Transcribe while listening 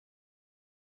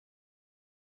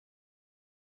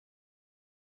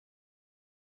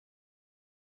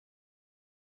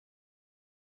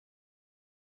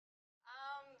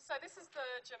So this is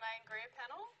the Germaine Greer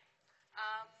panel.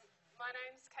 My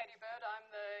name's Katie Bird. I'm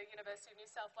the University of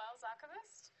New South Wales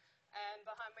archivist. And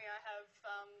behind me I have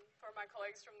four of my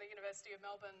colleagues from the University of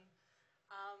Melbourne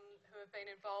who have been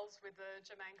involved with the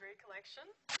Germaine Greer collection.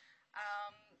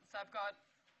 So I've got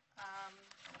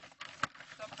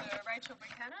Dr. Rachel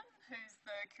Buchanan, who's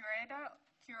the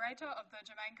curator of the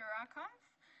Germaine Greer archive.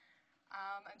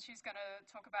 And she's going to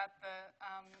talk about the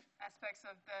aspects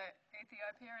of the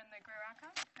Ethiopia in the Greer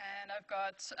archive. And I've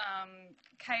got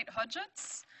Kate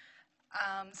Hodgetts.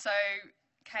 So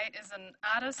Kate is an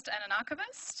artist and an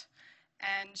archivist,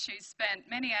 and she's spent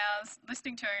many hours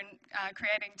listening to and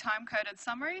creating time-coded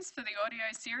summaries for the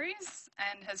audio series,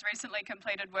 and has recently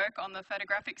completed work on the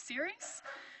photographic series.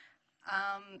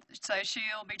 So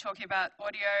she'll be talking about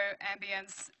audio,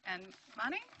 ambience, and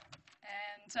money.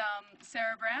 And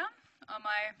Sarah Brown on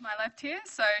my left here.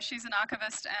 So she's an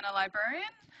archivist and a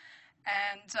librarian.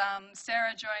 And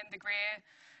Sarah joined the Greer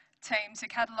team to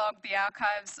catalogue the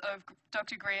archives of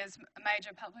Dr. Greer's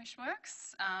major published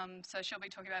works. So she'll be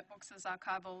talking about books as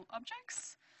archival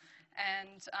objects.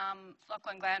 And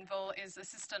Lachlan Glanville is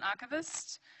assistant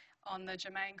archivist on the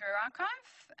Germaine Greer archive,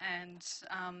 and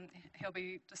he'll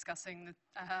be discussing the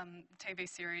TV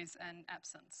series and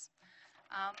Absence.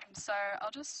 So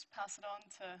I'll just pass it on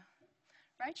to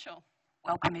Rachel.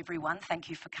 Welcome everyone,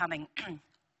 thank you for coming.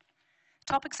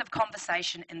 Topics of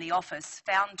conversation in the office: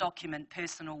 found document,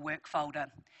 personal work folder,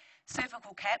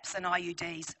 cervical caps and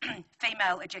IUDs,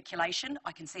 female ejaculation,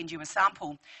 I can send you a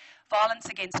sample, violence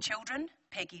against children,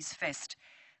 Peggy's fist,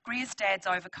 Greer's dad's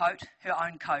overcoat, her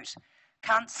own coat,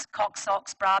 cunts, cock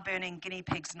socks, bra burning, guinea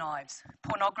pigs, knives,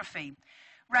 pornography,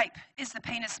 rape, is the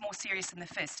penis more serious than the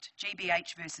fist,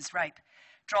 GBH versus rape,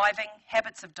 driving,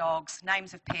 habits of dogs,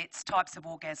 names of pets, types of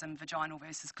orgasm, vaginal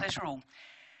versus clitoral.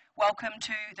 Welcome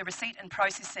to the receipt and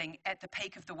processing at the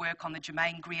peak of the work on the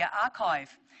Germaine Greer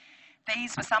archive.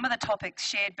 These were some of the topics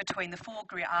shared between the four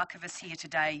Greer archivists here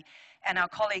today and our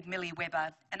colleague Millie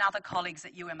Webber and other colleagues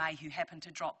at UMA who happened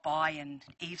to drop by and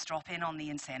eavesdrop in on the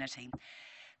insanity.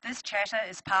 This chatter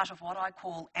is part of what I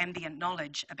call ambient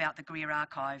knowledge about the Greer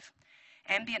archive.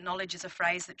 Ambient knowledge is a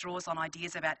phrase that draws on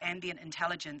ideas about ambient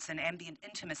intelligence and ambient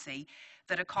intimacy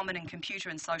that are common in computer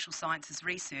and social sciences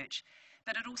research,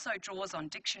 but it also draws on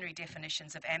dictionary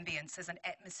definitions of ambience as an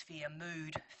atmosphere,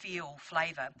 mood, feel,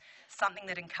 flavour, something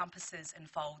that encompasses,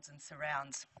 enfolds and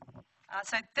surrounds.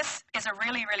 So this is a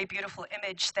really, really beautiful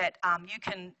image that you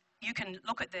can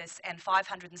look at this and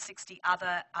 560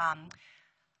 other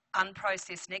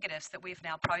unprocessed negatives that we've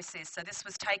now processed. So this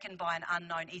was taken by an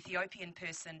unknown Ethiopian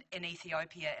person in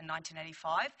Ethiopia in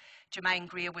 1985. Germaine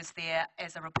Greer was there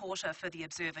as a reporter for the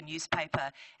Observer newspaper,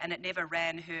 and it never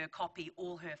ran her copy,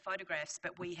 all her photographs,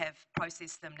 but we have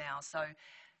processed them now. So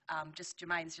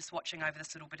Germaine's just watching over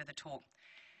this little bit of the talk.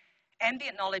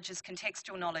 Ambient knowledge is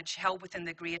contextual knowledge held within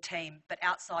the Greer team, but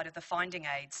outside of the finding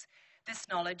aids. This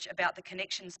knowledge about the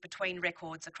connections between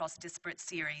records across disparate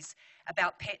series,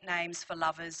 about pet names for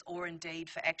lovers or indeed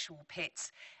for actual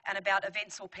pets, and about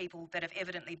events or people that have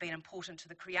evidently been important to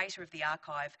the creator of the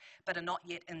archive but are not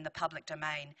yet in the public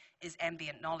domain, is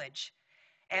ambient knowledge.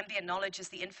 Ambient knowledge is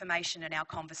the information in our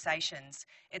conversations.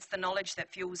 It's the knowledge that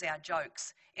fuels our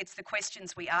jokes. It's the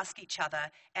questions we ask each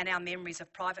other and our memories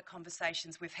of private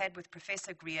conversations we've had with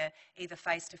Professor Greer, either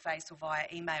face-to-face or via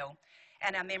email,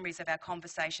 and our memories of our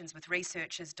conversations with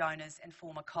researchers, donors and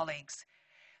former colleagues.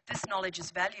 This knowledge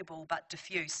is valuable but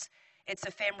diffuse. It's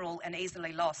ephemeral and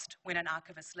easily lost when an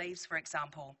archivist leaves, for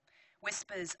example.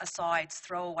 Whispers, asides,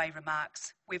 throwaway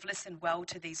remarks. We've listened well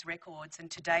to these records,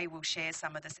 and today we'll share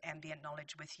some of this ambient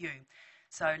knowledge with you.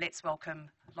 So let's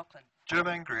welcome Lachlan.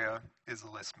 Germaine Greer is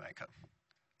a list maker.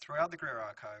 Throughout the Greer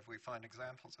archive, we find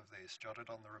examples of these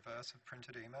jotted on the reverse of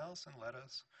printed emails and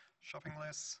letters, shopping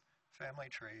lists, family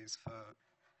trees for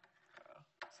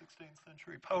 16th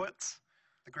century poets.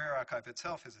 The Greer archive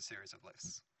itself is a series of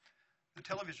lists. The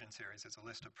television series is a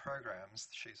list of programs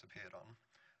she's appeared on.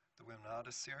 The Women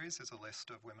Artists series is a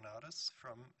list of women artists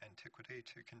from antiquity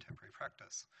to contemporary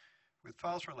practice, with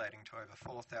files relating to over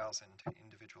 4,000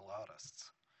 individual artists.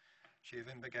 She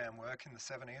even began work in the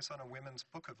 70s on a women's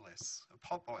book of lists, a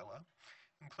potboiler,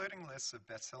 including lists of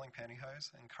best-selling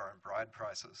pantyhose and current bride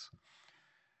prices.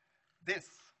 This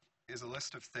is a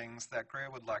list of things that Greer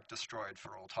would like destroyed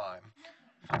for all time,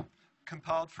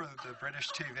 compiled for the British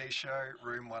TV show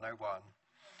Room 101.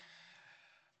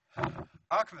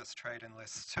 Archivists trade in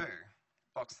lists too,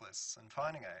 box lists and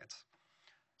finding aids.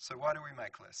 So why do we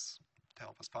make lists? To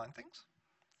help us find things?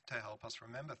 To help us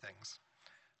remember things?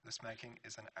 List making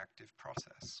is an active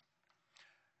process.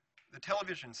 The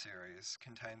television series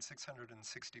contains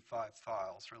 665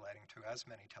 files relating to as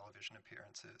many television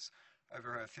appearances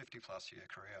over her 50-plus year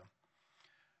career.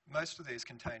 Most of these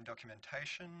contain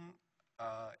documentation,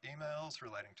 emails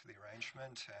relating to the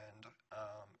arrangement and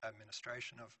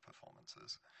administration of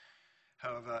performances.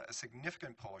 However, a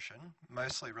significant portion,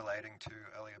 mostly relating to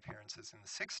early appearances in the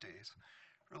 60s,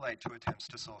 relate to attempts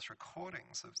to source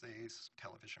recordings of these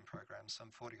television programs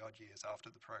some 40-odd years after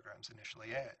the programs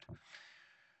initially aired.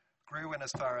 Greer went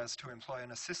as far as to employ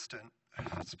an assistant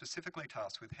specifically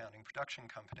tasked with hounding production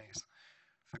companies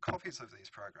for copies of these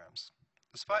programs.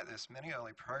 Despite this, many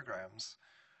early programs,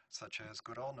 such as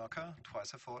Good Old Knocker,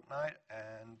 Twice a Fortnight,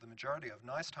 and the majority of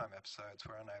Nice Time episodes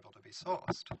were unable to be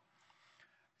sourced.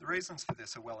 The reasons for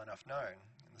this are well enough known.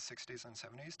 In the 60s and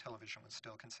 70s, television was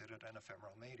still considered an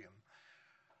ephemeral medium.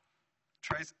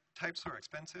 Tapes were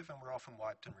expensive and were often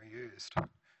wiped and reused.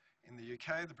 In the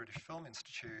UK, the British Film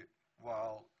Institute,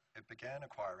 while it began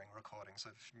acquiring recordings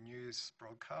of news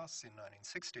broadcasts in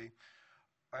 1960,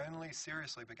 only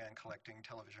seriously began collecting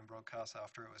television broadcasts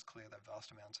after it was clear that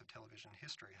vast amounts of television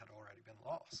history had already been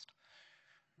lost.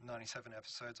 97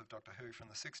 episodes of Doctor Who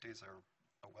from the 60s are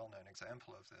a well-known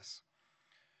example of this.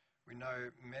 We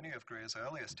know many of Greer's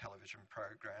earliest television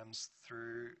programs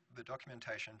through the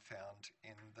documentation found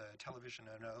in the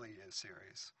Television and Early Years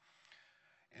series.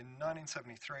 In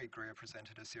 1973, Greer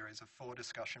presented a series of 4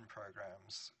 discussion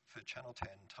programs for Channel 10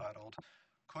 titled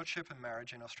Courtship and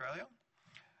Marriage in Australia,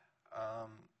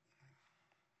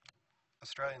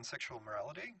 Australian Sexual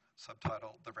Morality,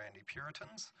 subtitled The Randy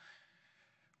Puritans,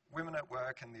 Women at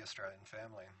Work and the Australian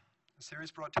Family. The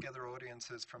series brought together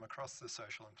audiences from across the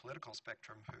social and political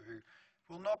spectrum who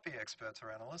will not be experts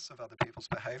or analysts of other people's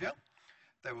behaviour.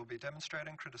 They will be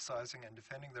demonstrating, criticising and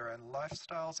defending their own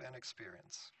lifestyles and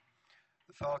experience.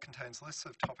 The file contains lists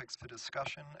of topics for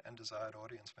discussion and desired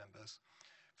audience members.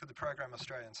 For the program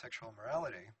Australian Sexual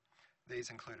Morality, these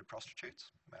included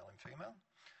prostitutes, male and female,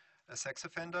 a sex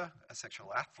offender, a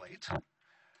sexual athlete,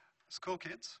 school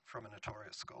kids from a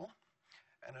notorious school,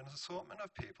 and an assortment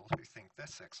of people who think their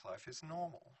sex life is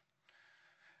normal.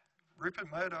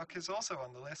 Rupert Murdoch is also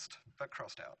on the list, but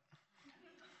crossed out.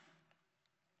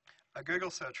 A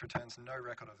Google search returns no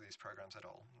record of these programs at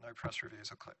all, no press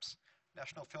reviews or clips.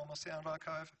 National Film or Sound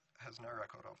Archive has no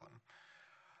record of them.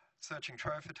 Searching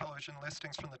Trove for television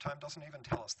listings from the time doesn't even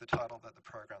tell us the title that the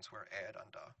programs were aired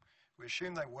under. We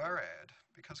assume they were aired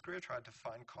because Greer tried to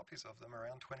find copies of them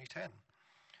around 2010.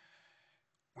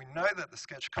 We know that the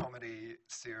sketch comedy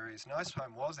series Nice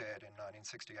Time was aired in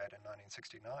 1968 and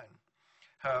 1969.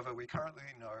 However, we currently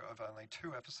know of only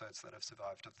 2 episodes that have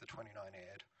survived of the 29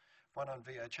 aired, one on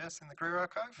VHS in the Greer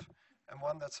archive and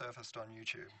one that surfaced on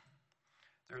YouTube.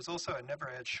 There is also a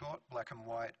never-aired short black and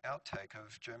white outtake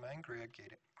of Germaine Greer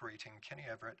greeting Kenny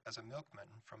Everett as a milkman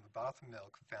from a bath of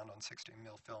milk found on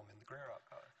 16mm film in the Greer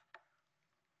archive.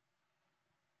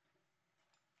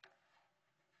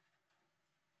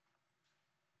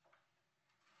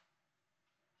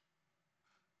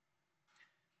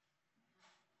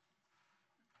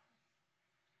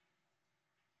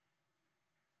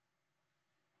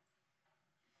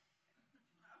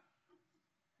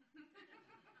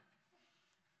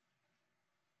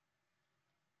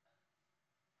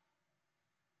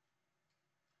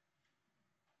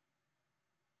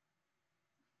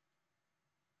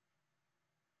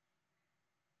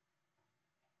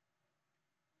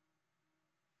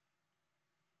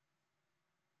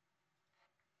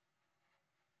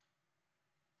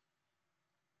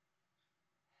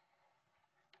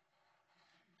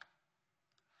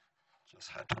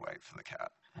 Just had to wait for the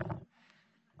cat.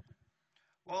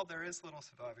 While there is little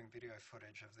surviving video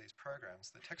footage of these programs,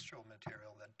 the textual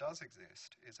material that does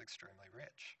exist is extremely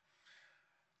rich.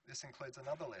 This includes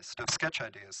another list of sketch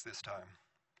ideas this time.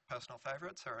 Personal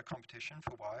favourites are a competition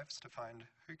for wives to find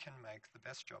who can make the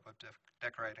best job of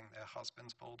decorating their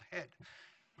husband's bald head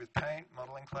with paint,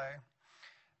 modelling clay,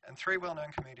 and 3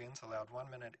 well-known comedians allowed 1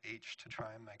 minute each to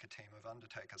try and make a team of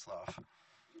undertakers laugh.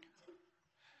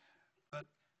 But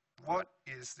what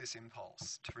is this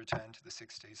impulse to return to the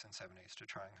 60s and 70s to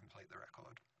try and complete the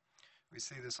record? We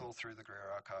see this all through the Greer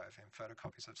archive in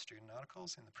photocopies of student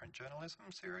articles in the print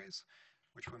journalism series,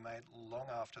 which were made long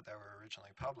after they were originally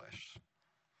published.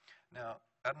 Now,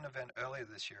 at an event earlier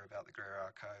this year about the Greer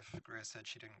archive, Greer said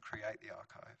she didn't create the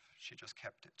archive, she just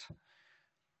kept it.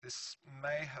 This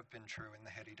may have been true in the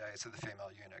heady days of the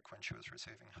female eunuch when she was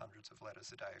receiving hundreds of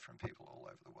letters a day from people all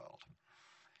over the world.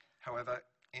 However,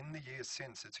 in the years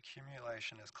since, its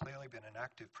accumulation has clearly been an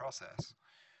active process,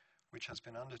 which has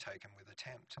been undertaken with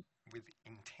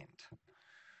intent.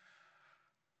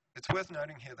 It's worth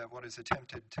noting here that what is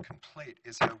attempted to complete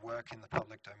is her work in the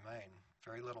public domain.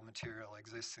 Very little material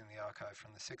exists in the archive from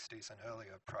the 60s and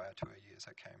earlier prior to her years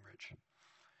at Cambridge.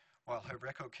 While her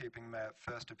record keeping may at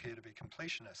first appear to be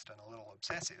completionist and a little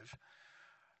obsessive,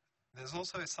 there's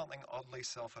also something oddly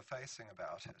self-effacing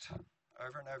about it.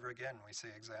 Over and over again, we see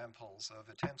examples of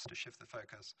attempts to shift the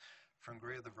focus from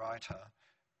Greer the writer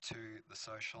to the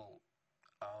social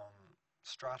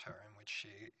strata in which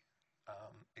she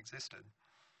existed.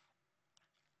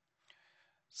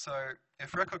 So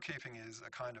if record keeping is a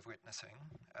kind of witnessing,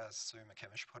 as Sue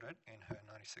McKemish put it in her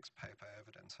 96 paper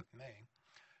Evidence of Me,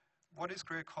 what is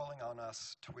Greer calling on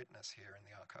us to witness here in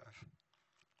the archive?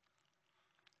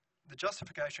 The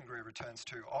justification Greer returns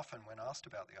to often when asked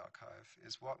about the archive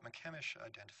is what McKemish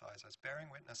identifies as bearing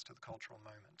witness to the cultural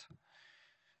moment.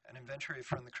 An inventory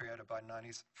from the creator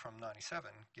from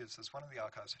 97 gives us one of the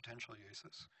archive's potential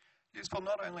uses, useful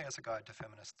not only as a guide to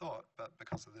feminist thought, but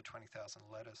because of the 20,000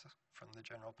 letters from the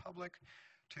general public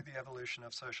to the evolution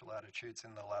of social attitudes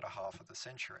in the latter half of the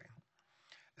century.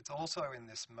 It's also in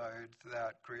this mode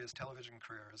that Greer's television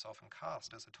career is often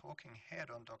cast as a talking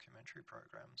head on documentary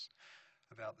programs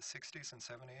about the 60s and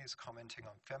 70s, commenting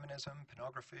on feminism,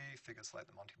 pornography, figures like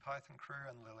the Monty Python crew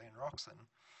and Lillian Roxon.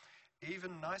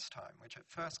 Even Nice Time, which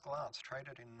at first glance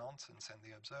traded in nonsense and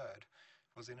the absurd,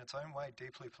 was in its own way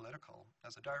deeply political,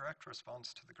 as a direct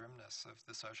response to the grimness of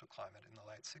the social climate in the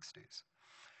late 60s.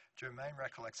 Germaine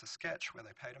recollects a sketch where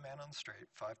they paid a man on the street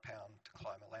 £5 to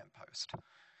climb a lamppost.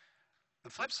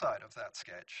 The flip side of that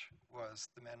sketch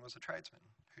was the man was a tradesman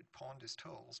who'd pawned his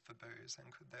tools for booze and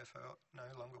could therefore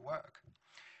no longer work.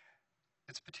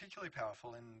 It's particularly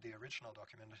powerful in the original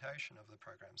documentation of the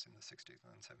programs in the 60s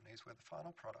and 70s where the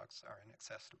final products are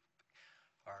inaccessible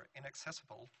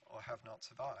or have not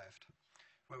survived,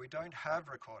 where we don't have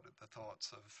recorded the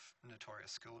thoughts of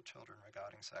notorious school children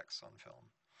regarding sex on film.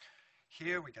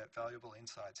 Here we get valuable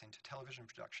insights into television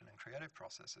production and creative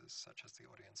processes, such as the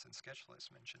audience and sketch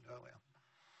list mentioned earlier.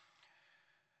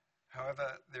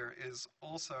 However, there is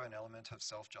also an element of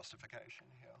self-justification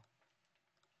here.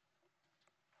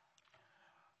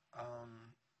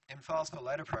 In files for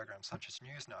later programs such as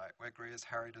Newsnight, where Greer's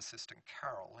harried assistant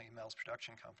Carol emails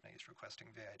production companies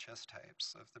requesting VHS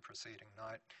tapes of the preceding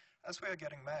night, as we are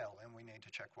getting mail and we need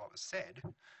to check what was said.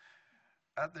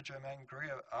 At the Germaine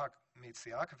Greer Meets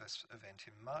the Archivist event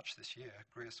in March this year,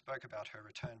 Greer spoke about her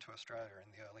return to Australia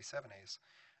in the early 70s,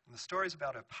 and the stories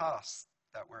about her past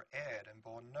that were aired and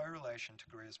bore no relation to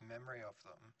Greer's memory of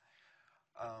them.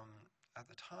 At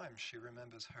the time, she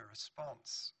remembers her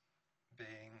response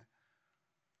being,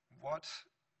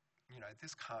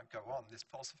 this can't go on. This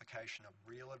falsification of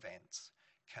real events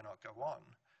cannot go on.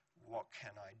 What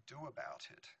can I do about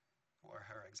it? Were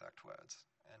her exact words.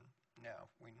 And now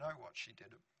we know what she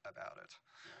did about it.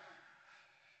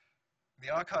 The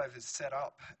archive is set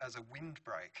up as a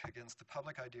windbreak against the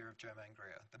public idea of Germaine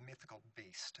Greer, the mythical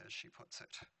beast, as she puts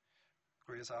it.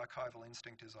 Greer's archival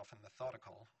instinct is often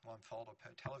methodical, one folder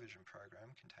per television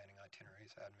program containing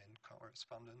itineraries, admin,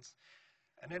 correspondence,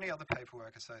 and any other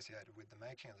paperwork associated with the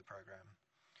making of the program.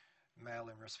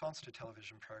 Mail in response to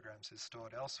television programs is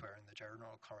stored elsewhere in the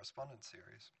general correspondence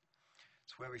series.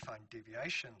 It's where we find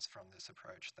deviations from this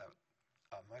approach that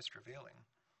are most revealing.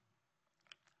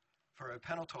 For a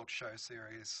panel talk show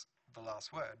series, The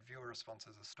Last Word, viewer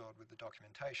responses are stored with the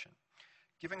documentation,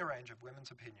 giving a range of women's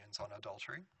opinions on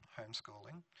adultery,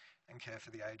 homeschooling, and care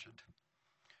for the aged.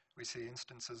 We see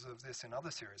instances of this in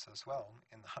other series as well,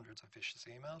 in the hundreds of vicious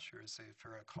emails she received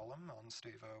for her column on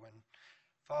Steve Irwin,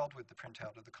 filed with the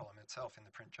printout of the column itself in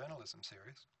the print journalism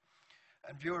series,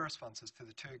 and viewer responses for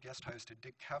the two guest-hosted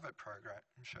Dick Cavett program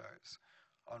shows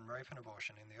on rape and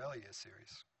abortion in the earlier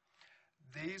series.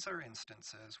 These are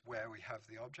instances where we have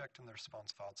the object and the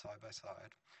response filed side by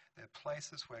side. They're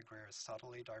places where Greer is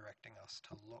subtly directing us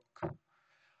to look.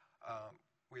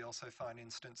 We also find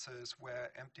instances where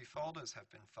empty folders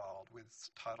have been filed with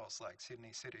titles like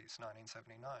Sydney Cities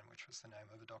 1979, which was the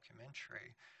name of a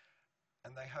documentary,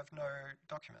 and they have no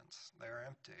documents. They are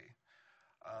empty.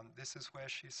 This is where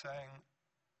she's saying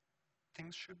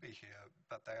things should be here,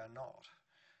 but they are not.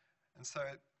 And so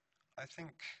I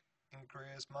think in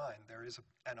Greer's mind there is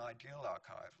an ideal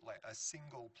archive, like a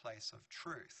single place of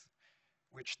truth,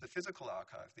 which the physical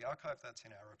archive, the archive that's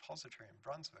in our repository in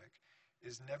Brunswick,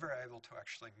 is never able to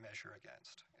actually measure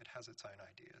against. It has its own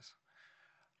ideas.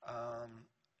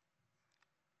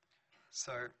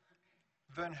 So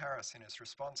Vern Harris, in his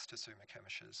response to Sue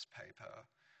McKemish's paper,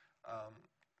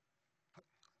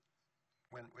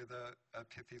 went with a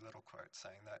pithy little quote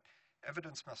saying that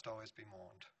evidence must always be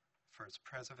mourned, for its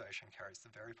preservation carries the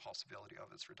very possibility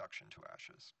of its reduction to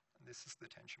ashes. And this is the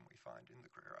tension we find in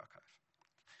the Greer archive.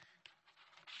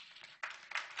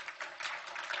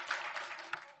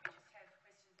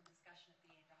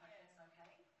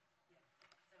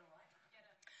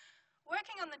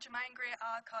 Working on the Germaine Greer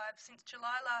archive since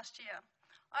July last year,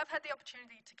 I've had the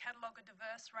opportunity to catalogue a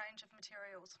diverse range of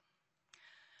materials.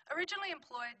 Originally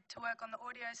employed to work on the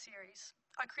audio series,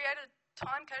 I created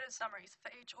time-coded summaries for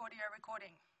each audio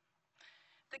recording.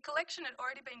 The collection had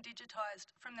already been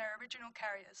digitised from their original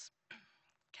carriers,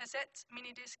 cassettes,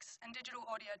 mini-discs and digital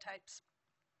audio tapes.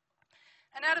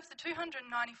 And out of the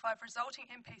 295 resulting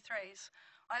MP3s,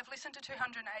 I have listened to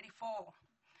 284.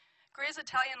 Greer's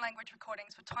Italian language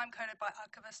recordings were time-coded by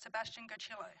archivist Sebastian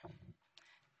Gocillo.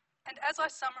 And as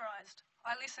I summarised,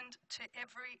 I listened to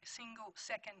every single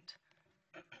second.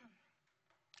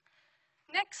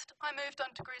 Next, I moved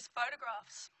on to Greer's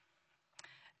photographs.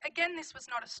 Again, this was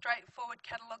not a straightforward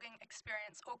cataloguing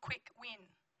experience or quick win,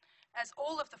 as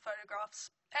all of the photographs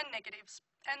and negatives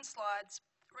and slides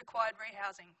required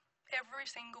rehousing, every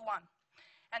single one,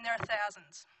 and there are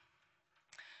thousands.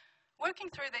 Working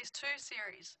through these two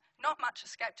series, not much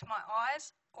escaped my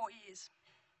eyes or ears.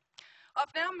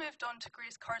 I've now moved on to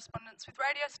Greer's correspondence with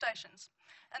radio stations,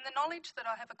 and the knowledge that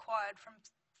I have acquired from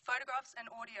photographs and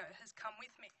audio has come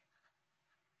with me.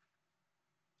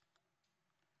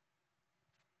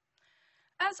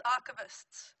 As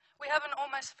archivists, we have an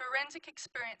almost forensic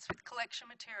experience with collection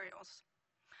materials.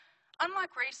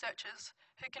 Unlike researchers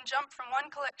who can jump from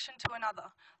one collection to another,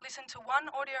 listen to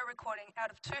one audio recording out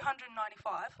of 295,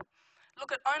 look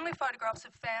at only photographs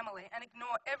of family and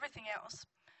ignore everything else,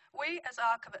 we as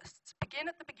archivists begin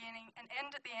at the beginning and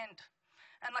end at the end,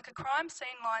 and like a crime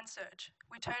scene line search,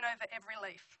 we turn over every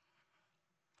leaf.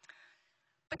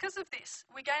 Because of this,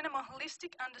 we gain a more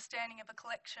holistic understanding of a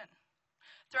collection.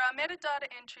 Through our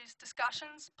metadata entries,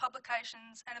 discussions,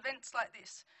 publications, and events like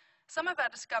this, some of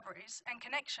our discoveries and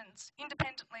connections,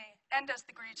 independently and as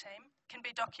the Greer team, can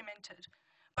be documented,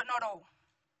 but not all.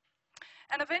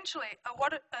 And eventually, a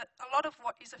lot of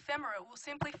what is ephemeral will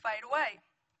simply fade away.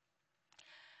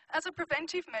 As a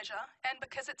preventive measure, and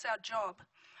because it's our job,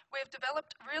 we have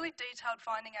developed really detailed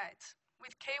finding aids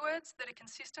with keywords that are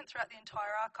consistent throughout the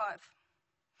entire archive.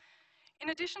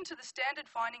 In addition to the standard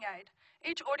finding aid,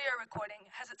 each audio recording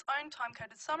has its own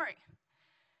time-coded summary.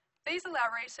 These allow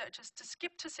researchers to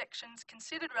skip to sections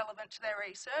considered relevant to their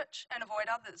research and avoid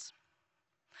others.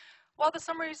 While the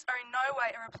summaries are in no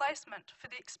way a replacement for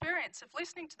the experience of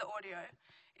listening to the audio,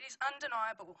 it is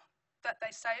undeniable that they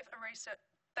save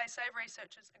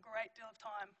researchers a great deal of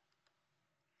time.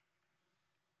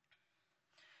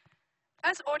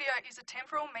 As audio is a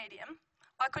temporal medium,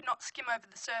 I could not skim over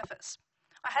the surface.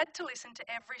 I had to listen to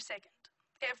every second,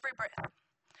 every breath.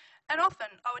 And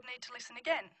often I would need to listen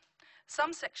again,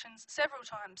 some sections several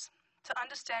times, to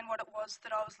understand what it was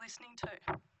that I was listening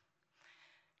to.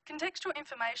 Contextual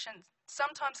information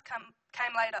sometimes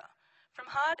came later, from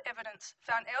hard evidence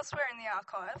found elsewhere in the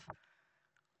archive,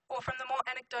 or from the more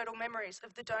anecdotal memories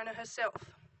of the donor herself.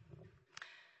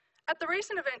 At the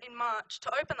recent event in March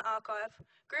to open the archive,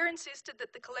 Greer insisted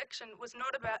that the collection was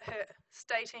not about her,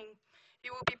 stating,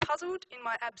 "You will be puzzled in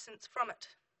my absence from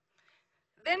it."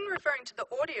 Then, referring to the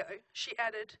audio, she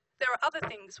added, "There are other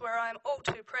things where I am all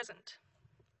too present."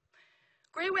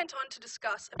 Greer went on to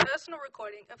discuss a personal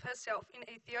recording of herself in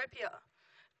Ethiopia,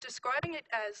 describing it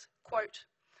as, quote,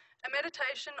 "a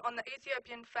meditation on the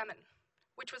Ethiopian famine,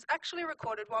 which was actually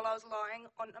recorded while I was lying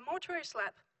on a mortuary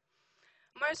slab.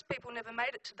 Most people never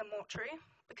made it to the mortuary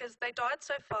because they died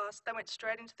so fast they went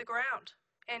straight into the ground,"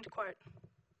 end quote.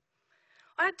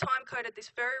 I had time-coded this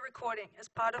very recording as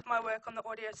part of my work on the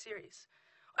audio series.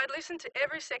 I'd listened to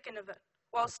every second of it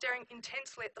while staring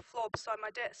intensely at the floor beside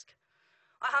my desk.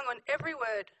 I hung on every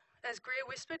word as Greer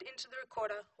whispered into the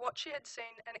recorder what she had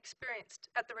seen and experienced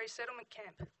at the resettlement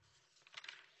camp.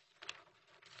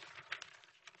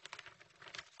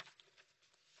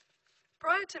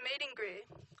 Prior to meeting Greer,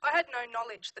 I had no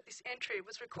knowledge that this entry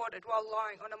was recorded while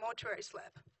lying on a mortuary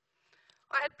slab.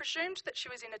 I had presumed that she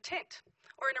was in a tent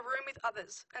or in a room with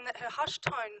others and that her hushed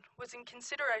tone was in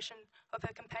consideration of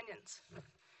her companions.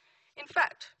 In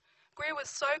fact, Greer was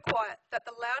so quiet that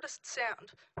the loudest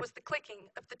sound was the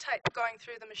clicking of the tape going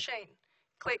through the machine.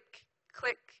 Click,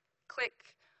 click,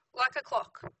 click, like a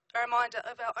clock, a reminder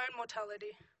of our own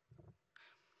mortality.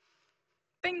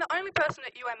 Being the only person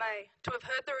at UMA to have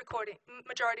heard the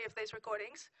majority of these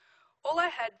recordings, all I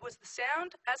had was the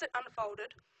sound as it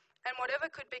unfolded and whatever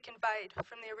could be conveyed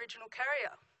from the original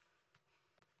carrier.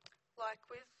 Like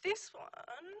with this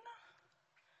one,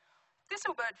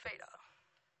 Thistlebird Feeder.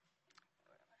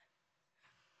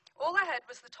 All I had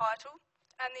was the title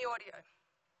and the audio.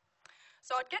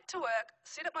 So I'd get to work,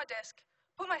 sit at my desk,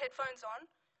 put my headphones on,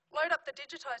 load up the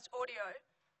digitised audio,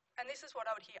 and this is what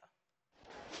I would hear.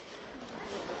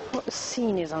 What the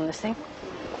scene is on this thing.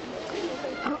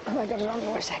 Oh, have I got it on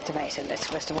voice activated? Let's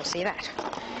first of all see that.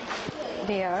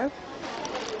 Video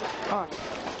on.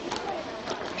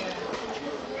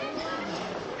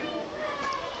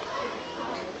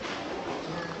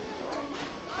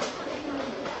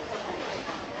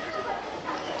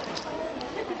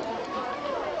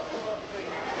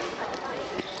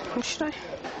 Should I?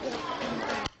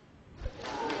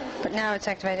 But now it's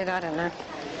activated, I don't know.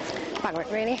 Bugger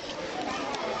it, really.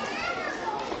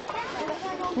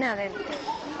 Now then,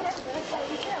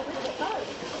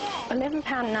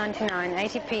 £11.99,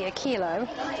 80p a kilo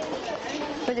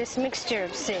for this mixture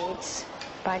of seeds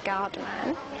by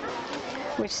Gardman,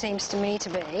 which seems to me to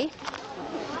be,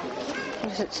 what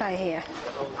does it say here?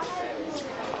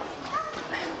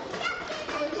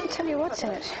 I'll tell you what's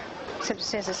in it, except it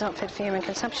says it's not fit for human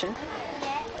consumption.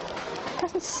 It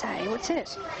doesn't say what's in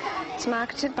it. It's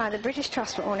marketed by the British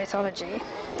Trust for Ornithology.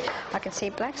 I can see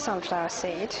black sunflower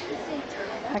seed.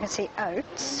 I can see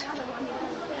oats.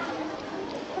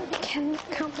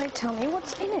 Can't they tell me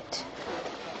what's in it?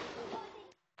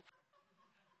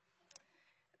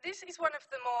 This is one of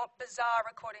the more bizarre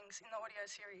recordings in the audio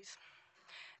series,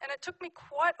 and it took me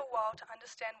quite a while to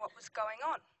understand what was going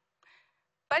on.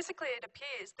 Basically, it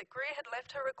appears that Greer had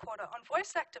left her recorder on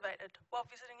voice activated while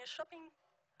visiting a shopping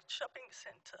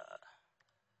centre.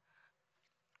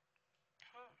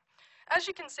 As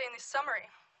you can see in this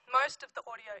summary, most of the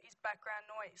audio is background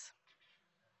noise.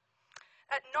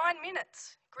 At 9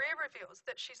 minutes, Greer reveals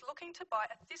that she's looking to buy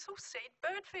a thistle seed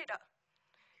bird feeder,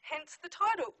 hence the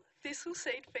title, Thistle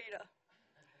Seed Feeder.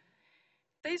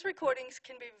 These recordings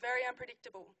can be very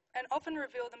unpredictable and often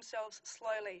reveal themselves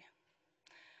slowly.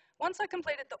 Once I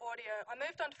completed the audio, I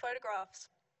moved on to photographs.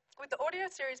 With the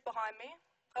audio series behind me,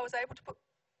 I was able to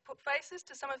put faces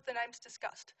to some of the names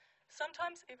discussed,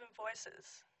 sometimes even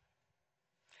voices.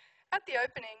 At the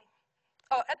opening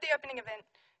event,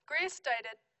 Greer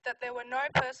stated that there were no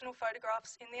personal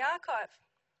photographs in the archive.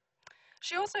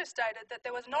 She also stated that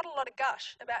there was not a lot of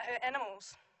gush about her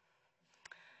animals.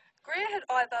 Greer had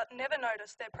either never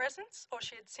noticed their presence or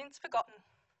she had since forgotten.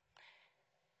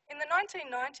 In the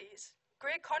 1990s,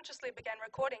 Greer consciously began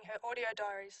recording her audio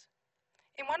diaries.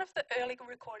 In one of the early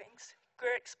recordings,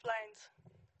 Greer explains.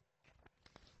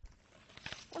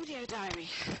 Audio diary.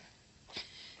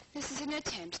 This is an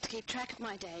attempt to keep track of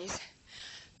my days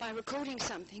by recording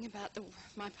something about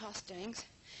my past doings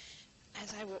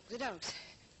as I walk the dogs.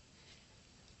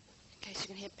 In case you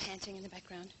can hear panting in the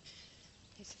background,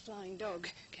 there's a flying dog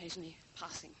occasionally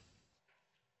passing.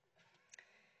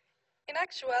 In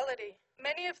actuality,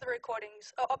 many of the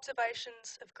recordings are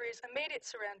observations of Greer's immediate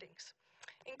surroundings,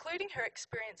 including her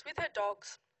experience with her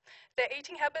dogs, their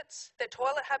eating habits, their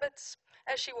toilet habits,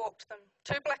 as she walked them,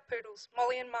 two black poodles,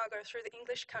 Molly and Margot, through the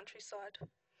English countryside.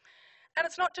 And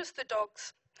it's not just the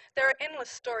dogs. There are endless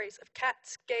stories of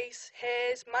cats, geese,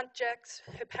 hares, muntjacs,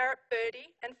 her parrot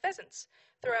Birdie, and pheasants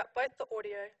throughout both the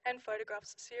audio and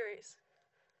photographs series.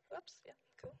 Whoops, yeah,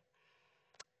 cool.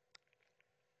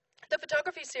 The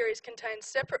photography series contains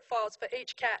separate files for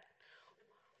each cat,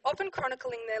 often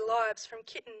chronicling their lives from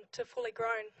kitten to fully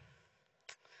grown.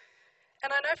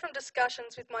 And I know from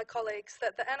discussions with my colleagues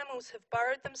that the animals have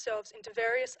burrowed themselves into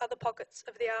various other pockets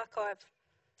of the archive.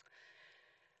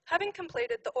 Having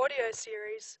completed the audio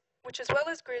series, which as well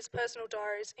as Greer's personal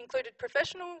diaries included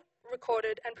professional,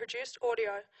 recorded and produced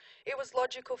audio, it was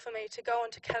logical for me to go on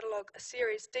to catalogue a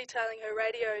series detailing her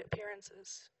radio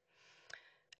appearances.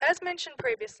 As mentioned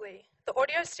previously, the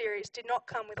audio series did not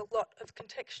come with a lot of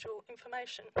contextual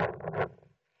information.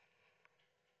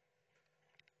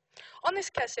 On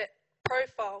this cassette,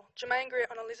 Profile, Germaine Greer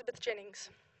on Elizabeth Jennings.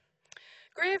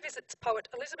 Greer visits poet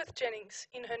Elizabeth Jennings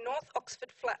in her North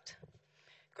Oxford flat.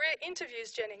 Greer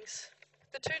interviews Jennings.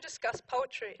 The two discuss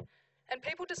poetry, and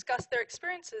people discuss their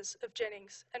experiences of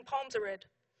Jennings, and poems are read.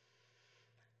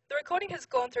 The recording has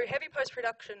gone through heavy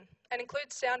post-production and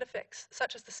includes sound effects,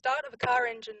 such as the start of a car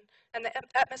engine and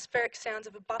the atmospheric sounds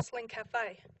of a bustling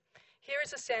cafe. Here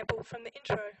is a sample from the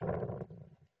intro.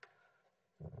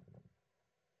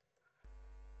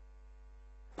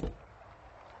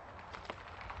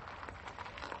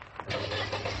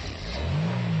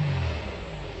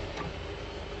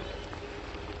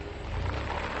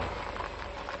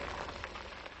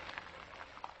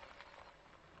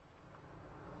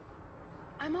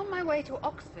 I'm on my way to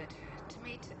Oxford to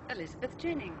meet Elizabeth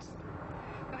Jennings,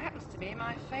 who happens to be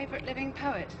my favourite living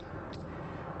poet.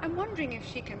 I'm wondering if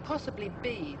she can possibly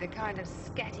be the kind of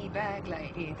scatty bag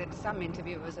lady that some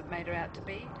interviewers have made her out to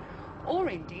be, or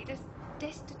indeed a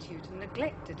destitute and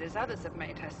neglected as others have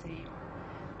made her seem.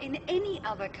 In any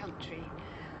other country,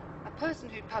 a person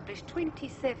who'd published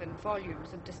 27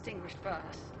 volumes of distinguished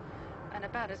verse and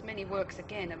about as many works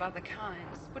again of other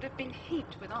kinds would have been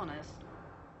heaped with honours.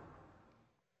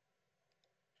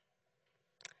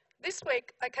 This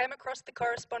week, I came across the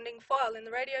corresponding file in the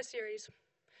radio series.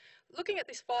 Looking at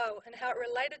this file and how it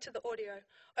related to the audio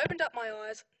opened up my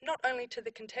eyes not only to the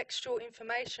contextual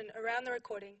information around the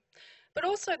recording, but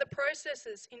also the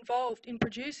processes involved in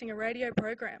producing a radio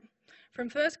program, from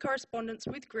first correspondence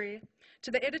with Greer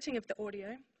to the editing of the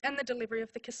audio and the delivery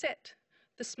of the cassette,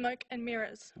 the smoke and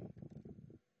mirrors.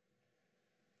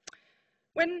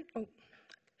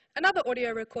 Another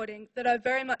audio recording that I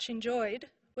very much enjoyed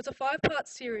was a 5-part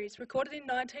series recorded in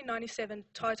 1997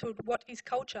 titled What is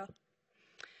Culture?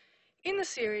 In the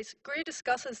series, Greer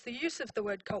discusses the use of the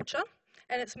word culture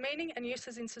and its meaning and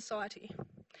uses in society.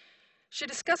 She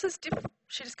discusses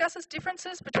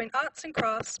differences between arts and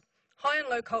crafts, high and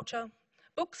low culture,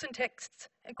 books and texts,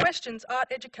 and questions art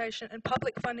education and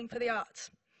public funding for the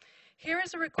arts. Here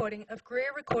is a recording of Greer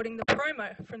recording the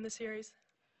promo from the series.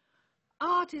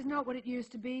 Art is not what it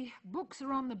used to be. Books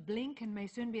are on the blink and may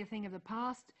soon be a thing of the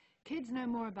past. Kids know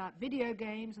more about video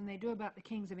games than they do about the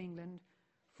kings of England.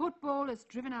 Football has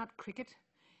driven out cricket.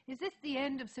 Is this the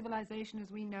end of civilization as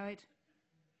we know it?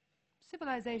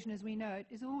 Civilization as we know it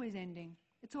is always ending.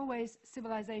 It's always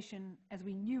civilization as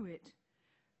we knew it.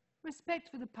 Respect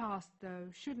for the past, though,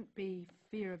 shouldn't be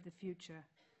fear of the future.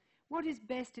 What is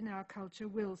best in our culture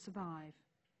will survive.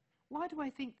 Why do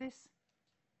I think this?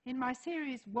 In my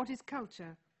series, What is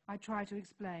Culture?, I try to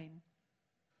explain.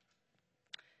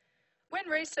 When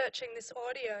researching this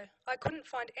audio, I couldn't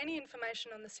find any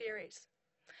information on the series.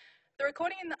 The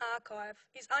recording in the archive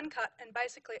is uncut and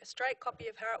basically a straight copy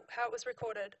of how it was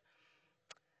recorded.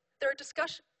 There are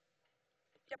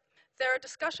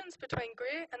discussions between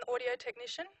Greer and the audio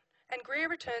technician, and Greer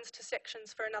returns to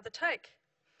sections for another take.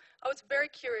 I was very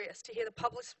curious to hear the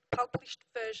published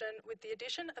version with the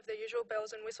addition of the usual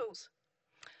bells and whistles.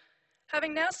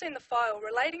 Having now seen the file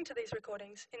relating to these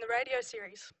recordings in the radio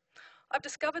series, I've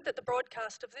discovered that the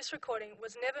broadcast of this recording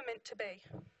was never meant to be.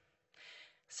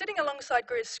 Sitting alongside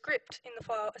Greer's script in the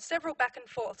file are several back and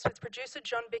forths with producer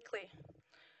John Bickley.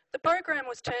 The program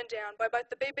was turned down by both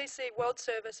the BBC World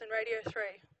Service and Radio 3,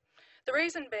 the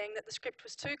reason being that the script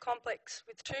was too complex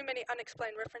with too many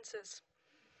unexplained references.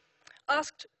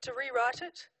 Asked to rewrite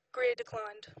it, Greer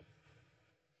declined.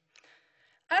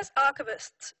 As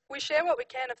archivists, we share what we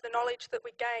can of the knowledge that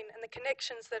we gain and the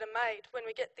connections that are made when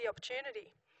we get the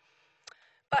opportunity.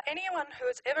 But anyone who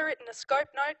has ever written a scope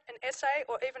note, an essay,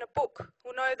 or even a book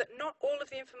will know that not all of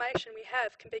the information we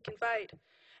have can be conveyed,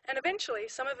 and eventually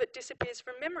some of it disappears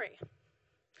from memory.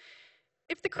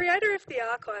 If the creator of the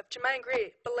archive, Germaine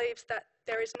Greer, believes that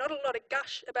there is not a lot of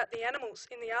gush about the animals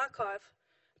in the archive,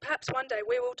 perhaps one day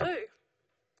we will too.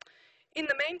 In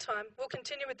the meantime, we'll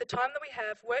continue with the time that we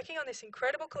have working on this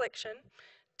incredible collection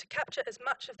to capture as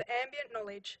much of the ambient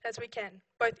knowledge as we can,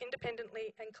 both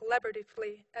independently and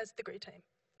collaboratively as the Greer team.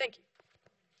 Thank you.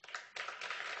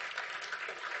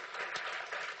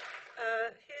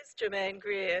 Here's Germaine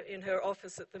Greer in her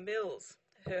office at the Mills,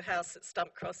 her house at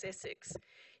Stumpcross, Essex.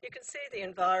 You can see the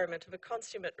environment of a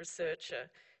consummate researcher.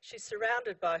 She's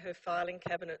surrounded by her filing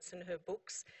cabinets and her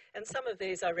books, and some of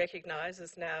these I recognise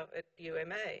as now at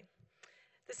UMA.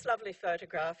 This lovely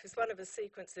photograph is one of a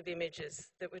sequence of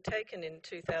images that were taken in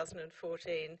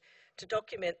 2014 to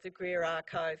document the Greer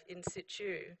archive in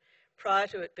situ, prior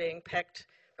to it being packed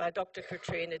by Dr.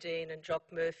 Katrina Dean and Jock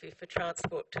Murphy for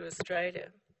transport to Australia.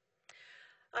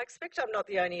 I expect I'm not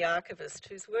the only archivist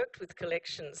who's worked with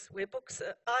collections where books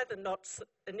are either not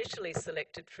initially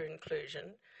selected for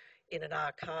inclusion in an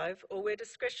archive or where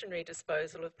discretionary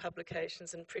disposal of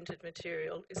publications and printed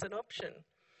material is an option,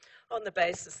 on the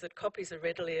basis that copies are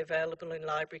readily available in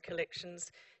library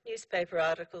collections, newspaper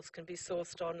articles can be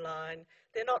sourced online,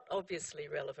 they're not obviously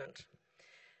relevant.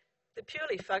 The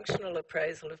purely functional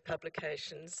appraisal of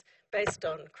publications, based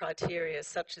on criteria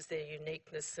such as their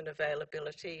uniqueness and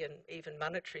availability and even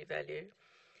monetary value,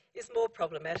 is more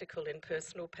problematical in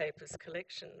personal papers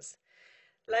collections.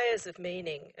 Layers of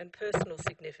meaning and personal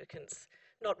significance,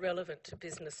 not relevant to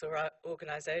business or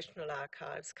organisational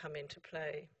archives, come into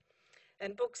play.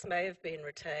 And books may have been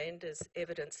retained as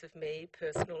evidence of me,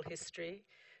 personal history,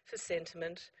 for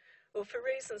sentiment, or for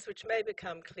reasons which may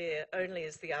become clear only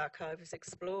as the archive is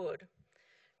explored.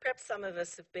 Perhaps some of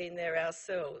us have been there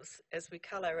ourselves as we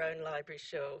cull our own library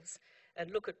shelves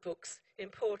and look at books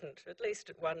important, at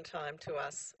least at one time, to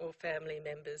us or family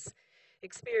members,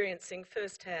 experiencing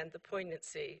firsthand the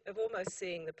poignancy of almost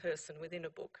seeing the person within a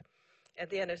book and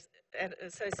the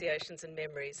associations and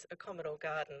memories a Common or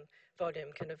Garden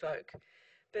volume can evoke.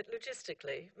 But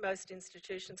logistically, most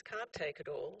institutions can't take it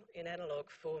all, in analogue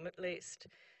form at least,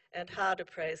 and hard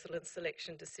appraisal and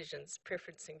selection decisions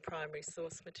preferencing primary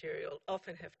source material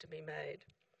often have to be made.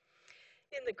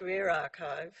 In the Greer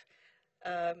archive,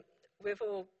 we've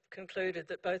all concluded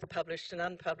that both published and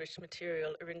unpublished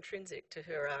material are intrinsic to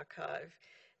her archive,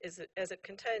 as it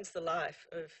contains the life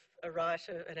of a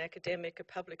writer, an academic, a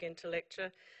public intellectual,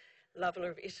 lover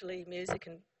of Italy, music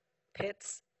and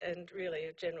pets, and really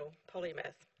a general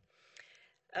polymath.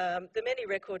 The many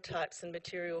record types and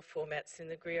material formats in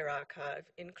the Greer archive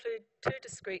include two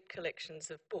discrete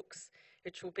collections of books,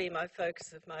 which will be my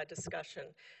focus of my discussion.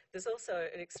 There's also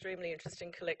an extremely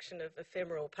interesting collection of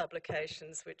ephemeral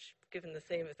publications, which, given the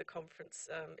theme of the conference,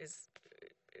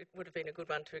 it would have been a good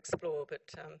one to explore, but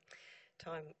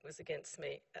time was against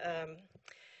me.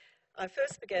 I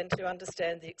first began to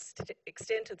understand the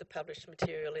extent of the published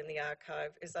material in the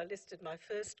archive as I listed my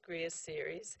first Greer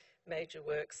series, Major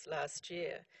Works, last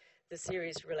year, the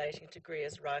series relating to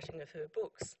Greer's writing of her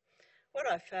books. What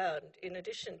I found, in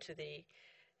addition to the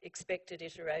expected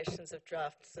iterations of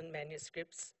drafts and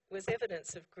manuscripts, was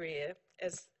evidence of Greer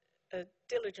as a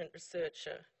diligent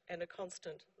researcher and a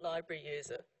constant library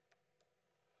user.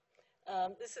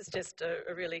 This is just a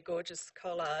really gorgeous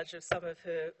collage of some of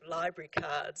her library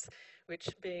cards, which,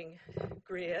 being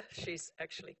Greer, she's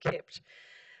actually kept.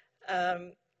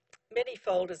 Many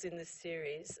folders in this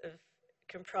series have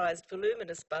comprised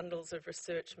voluminous bundles of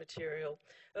research material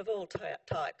of all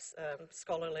types,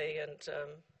 scholarly and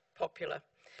popular.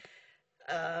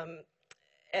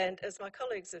 And as my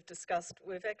colleagues have discussed,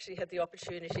 we've actually had the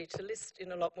opportunity to list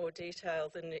in a lot more detail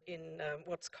than in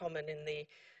what's common in the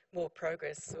more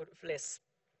progress, sort of less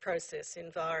process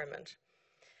environment.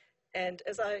 And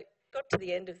as I got to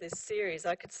the end of this series,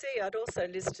 I could see I'd also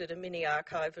listed a mini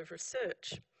archive of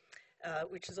research,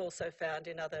 which is also found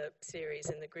in other series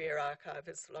in the Greer archive,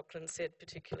 as Lachlan said,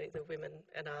 particularly the Women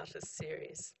and Artists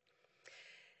series.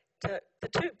 The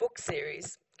two book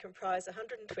series comprise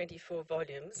 124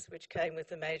 volumes, which came with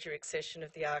the major accession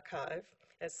of the archive,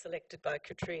 as selected by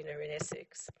Katrina in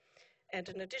Essex, and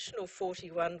an additional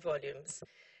 41 volumes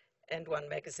and one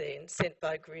magazine sent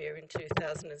by Greer in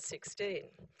 2016,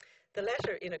 the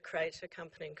latter in a crate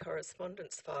accompanying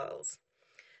correspondence files.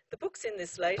 The books in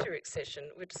this later accession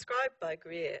were described by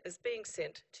Greer as being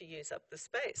sent to use up the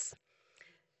space,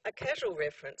 a casual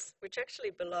reference which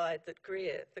actually belied that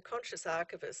Greer, the conscious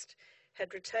archivist,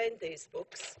 had retained these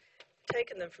books,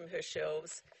 taken them from her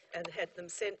shelves, and had them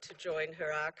sent to join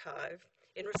her archive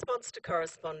in response to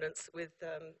correspondence with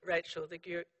Rachel, the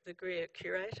Greer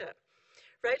curator.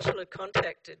 Rachel had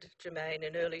contacted Germaine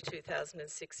in early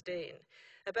 2016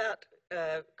 about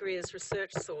Greer's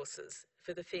research sources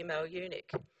for the female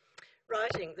eunuch,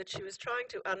 writing that she was trying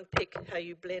to unpick how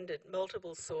you blended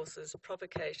multiple sources,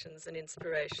 provocations and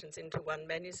inspirations into one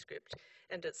manuscript,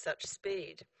 and at such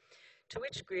speed. To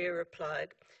which Greer replied,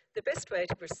 the best way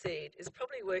to proceed is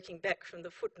probably working back from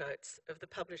the footnotes of the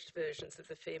published versions of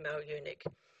the female eunuch,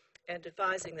 and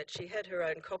advising that she had her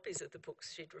own copies of the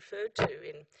books she'd referred to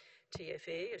in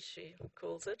TFE, as she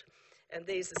calls it, and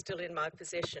these are still in my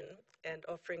possession, and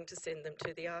offering to send them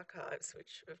to the archives,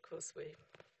 which of course we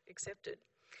accepted.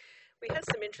 We had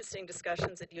some interesting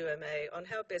discussions at UMA on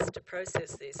how best to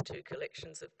process these two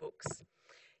collections of books.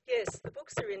 Yes, the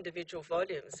books are individual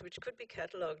volumes which could be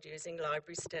catalogued using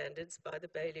library standards by the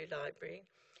Baillieu Library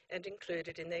and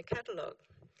included in their catalogue.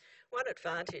 One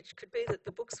advantage could be that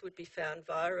the books would be found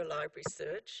via a library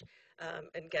search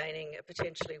and gaining a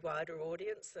potentially wider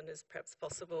audience than is perhaps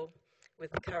possible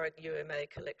with the current UMA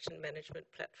collection management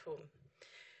platform.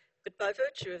 But by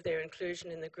virtue of their inclusion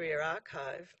in the Greer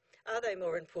archive, are they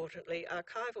more importantly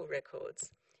archival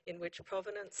records in which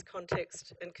provenance,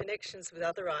 context and connections with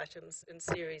other items and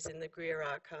series in the Greer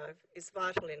archive is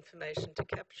vital information to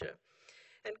capture?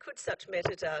 And could such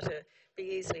metadata be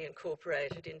easily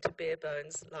incorporated into bare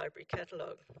bones library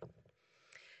catalogue?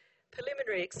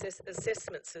 Preliminary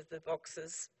assessments of the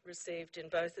boxes received in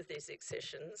both of these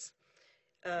accessions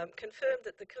confirmed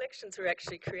that the collections were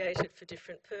actually created for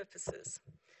different purposes,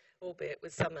 albeit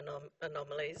with some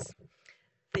anomalies.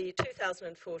 The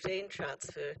 2014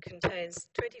 transfer contains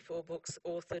 24 books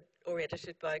authored or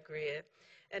edited by Greer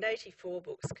and 84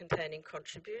 books containing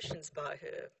contributions by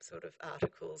her, sort of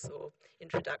articles or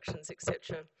introductions,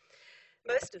 etc.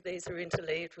 Most of these are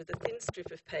interleaved with a thin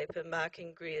strip of paper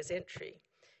marking Greer's entry,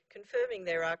 confirming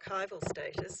their archival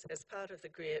status as part of the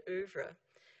Greer oeuvre,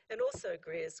 and also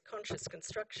Greer's conscious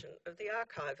construction of the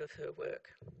archive of her work.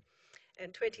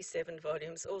 and 27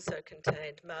 volumes also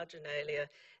contained marginalia,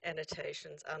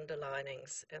 annotations,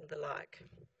 underlinings, and the like.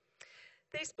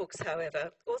 These books,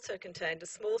 however, also contained a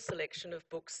small selection of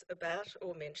books about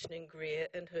or mentioning Greer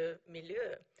and her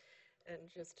milieu. And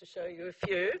just to show you a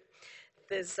few,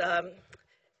 there's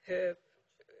her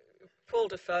Paul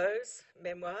Defoe's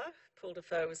memoir. Paul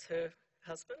Defoe was her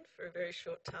husband for a very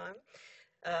short time.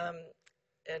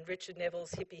 And Richard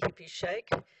Neville's Hippie Hippie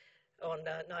Shake on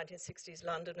 1960s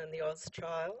London and the Oz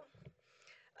trial.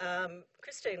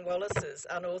 Christine Wallace's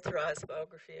unauthorised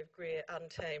biography of Greer,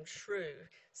 Untamed Shrew,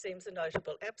 seems a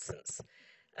notable absence,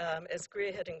 as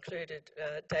Greer had included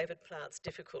David Plant's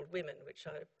Difficult Women, which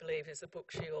I believe is a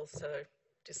book she also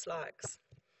dislikes.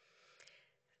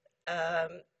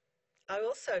 I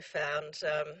also found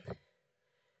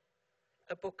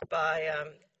a book by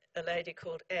a lady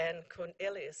called Anne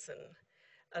Corneliuson,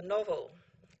 a novel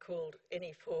called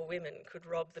Any Four Women Could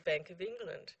Rob the Bank of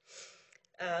England.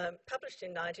 Published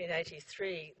in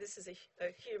 1983, this is a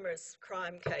humorous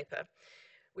crime caper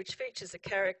which features a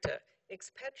character,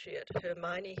 expatriate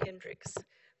Hermione Hendricks,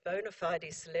 bona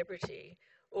fide celebrity,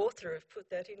 author of Put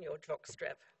That In Your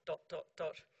Jockstrap, ...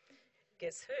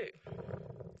 Guess who?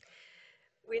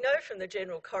 We know from the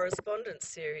General Correspondence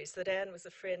series that Anne was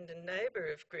a friend and neighbour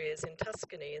of Greer's in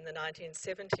Tuscany in the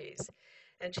 1970s,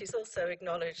 and she's also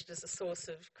acknowledged as a source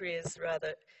of Greer's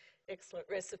rather excellent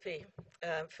recipe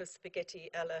for spaghetti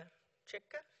alla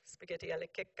cecca,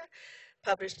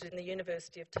 published in the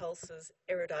University of Tulsa's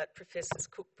Erudite Professor's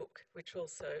Cookbook, which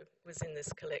also was in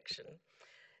this collection.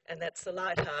 And that's a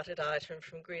light-hearted item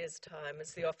from Greer's time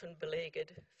as the often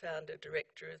beleaguered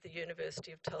founder-director of the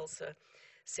University of Tulsa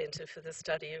Centre for the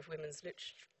Study of Women's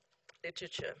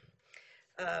Literature.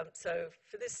 So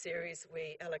for this series,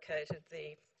 we allocated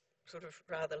the sort of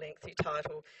rather lengthy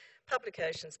title,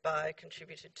 Publications by,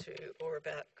 Contributed to, or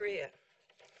About Greer.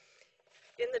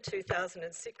 In the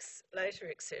 2006 later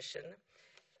accession,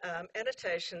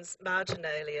 annotations,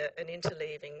 marginalia and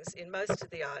interleavings in most of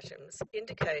the items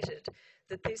indicated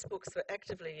that these books were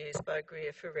actively used by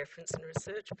Greer for reference and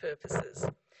research purposes.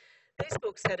 These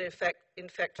books had in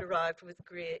fact arrived with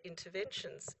Greer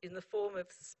interventions in the form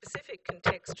of specific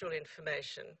contextual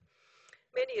information.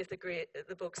 Many of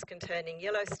the books containing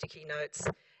yellow sticky notes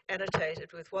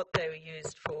annotated with what they were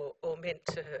used for or meant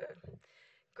to her.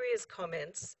 Greer's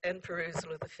comments and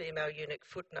perusal of the female eunuch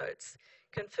footnotes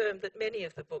confirmed that many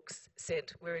of the books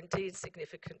sent were indeed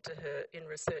significant to her in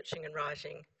researching and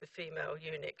writing the female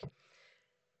eunuch.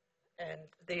 And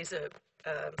these are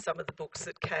some of the books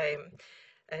that came,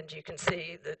 and you can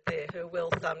see that they're her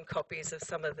well-thumbed copies of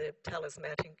some of the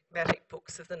talismanic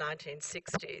books of the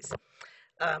 1960s.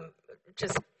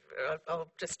 I'll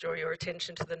just draw your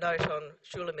attention to the note on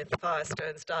Shulamith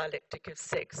Firestone's Dialectic of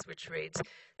Sex, which reads,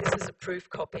 "This is a proof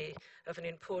copy of an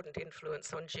important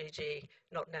influence on Gigi,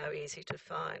 not now easy to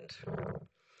find."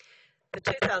 The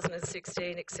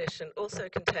 2016 accession also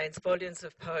contains volumes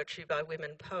of poetry by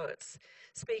women poets,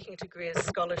 speaking to Greer's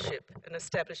scholarship and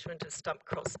establishment of Stump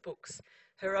Cross Books,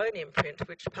 her own imprint,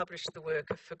 which published the work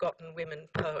of forgotten women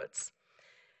poets.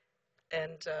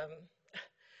 And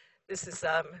this is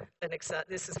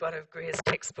one of Greer's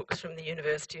textbooks from the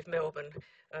University of Melbourne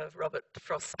of Robert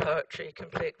Frost's poetry,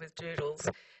 complete with doodles,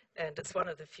 and it's one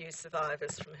of the few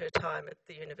survivors from her time at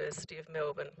the University of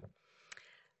Melbourne.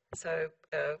 So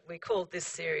we called this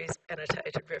series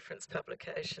Annotated Reference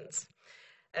Publications.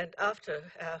 And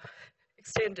after our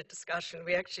extended discussion,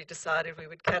 we actually decided we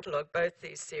would catalogue both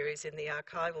these series in the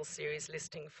archival series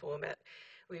listing format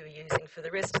we were using for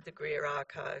the rest of the Greer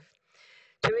archive.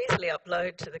 To easily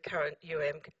upload to the current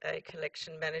UMA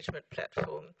collection management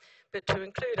platform, but to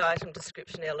include item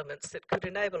description elements that could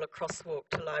enable a crosswalk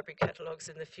to library catalogues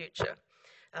in the future,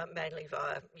 mainly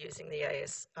via using the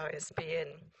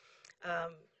ISBN.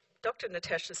 Dr.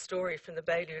 Natasha Story from the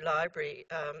Baillieu Library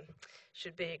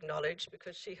should be acknowledged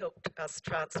because she helped us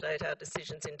translate our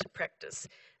decisions into practice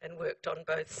and worked on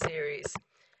both series.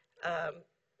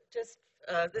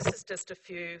 This is just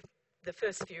the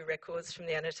first few records from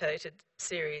the annotated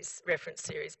series, reference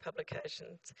series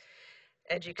publications.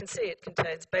 And you can see it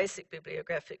contains basic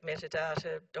bibliographic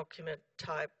metadata, document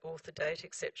type, author date,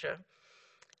 etc.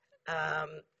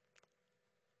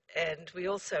 And we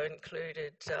also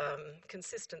included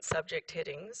consistent subject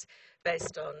headings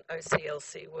based on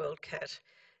OCLC WorldCat,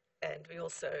 and we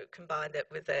also combined that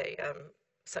with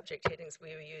subject headings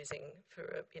we were using for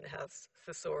an in-house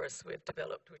thesaurus we've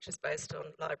developed, which is based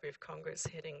on Library of Congress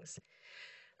headings.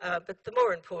 But the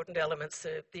more important elements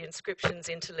are the inscriptions,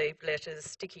 interleaved letters,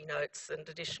 sticky notes, and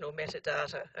additional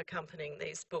metadata accompanying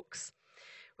these books.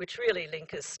 which really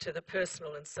link us to the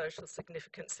personal and social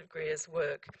significance of Greer's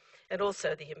work and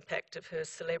also the impact of her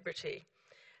celebrity.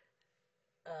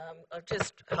 I've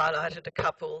just highlighted a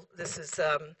couple. This is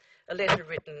a letter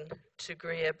written to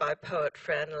Greer by poet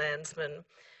Fran Landsman,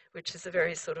 which is a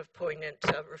very sort of poignant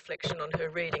reflection on her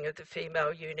reading of The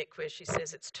Female Eunuch, where she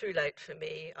says, "It's too late for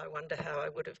me, I wonder how I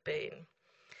would have been."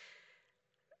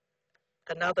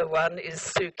 Another one is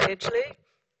Sue Kedgley,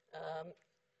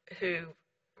 who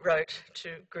wrote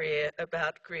to Greer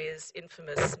about Greer's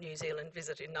infamous New Zealand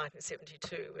visit in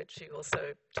 1972, when she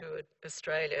also toured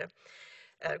Australia.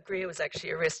 Greer was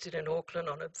actually arrested in Auckland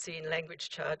on obscene language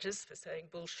charges for saying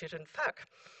bullshit and fuck.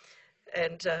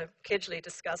 And Kedgley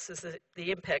discusses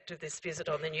the impact of this visit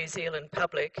on the New Zealand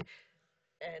public.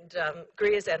 And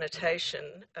Greer's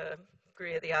annotation,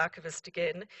 Greer the archivist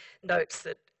again, notes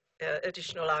that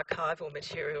additional archival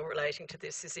material relating to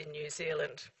this is in New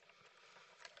Zealand.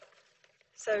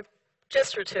 So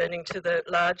just returning to the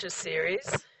larger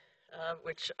series,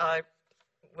 which I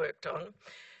worked on,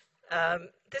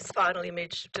 this final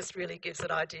image just really gives an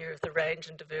idea of the range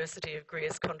and diversity of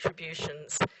Greer's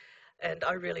contributions, and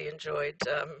I really enjoyed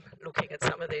looking at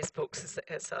some of these books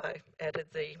as I added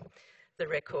the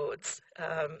records.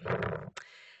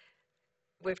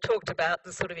 We've talked about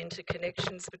the sort of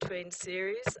interconnections between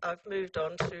series. I've moved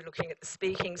on to looking at the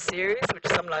speaking series, which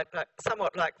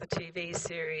somewhat like the TV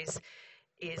series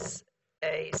is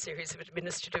a series of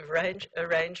administrative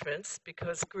arrangements,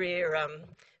 because Greer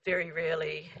very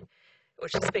rarely, or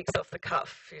she speaks off the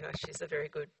cuff, you know, she's a very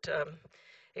good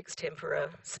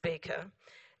extempore speaker,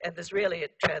 and there's rarely a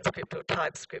transcript or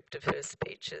typescript of her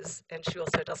speeches, and she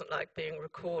also doesn't like being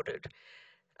recorded.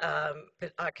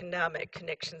 But I can now make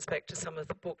connections back to some of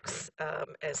the books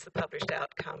as the published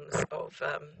outcomes of,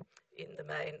 in the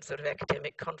main sort of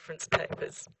academic conference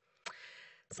papers.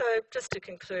 So just to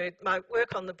conclude, my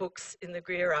work on the books in the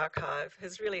Greer archive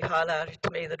has really highlighted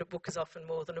to me that a book is often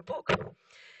more than a book.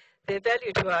 Their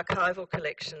value to archival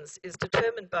collections is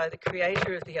determined by the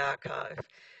creator of the archive,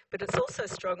 but it's also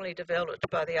strongly developed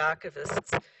by the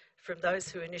archivists, from those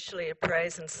who initially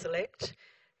appraise and select,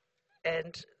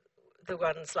 and the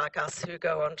ones like us who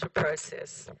go on to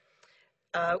process.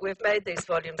 We've made these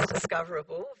volumes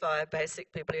discoverable via basic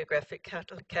bibliographic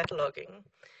cataloguing,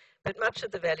 but much of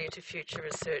the value to future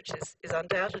research is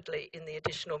undoubtedly in the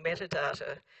additional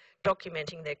metadata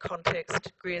documenting their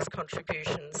context, Greer's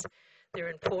contributions, their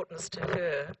importance to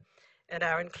her, and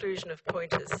our inclusion of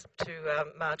pointers to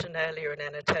marginalia and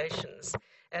annotations,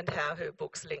 and how her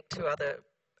books link to other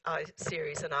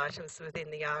series and items within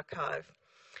the archive.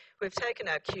 We've taken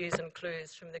our cues and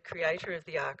clues from the creator of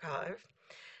the archive.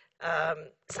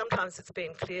 Sometimes it's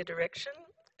been clear direction,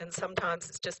 and sometimes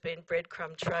it's just been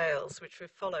breadcrumb trails which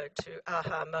we've followed to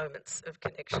aha moments of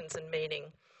connections and meaning.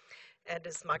 And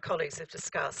as my colleagues have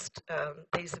discussed,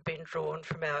 these have been drawn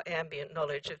from our ambient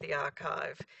knowledge of the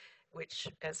archive, which,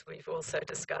 as we've also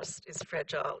discussed, is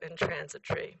fragile and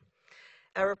transitory.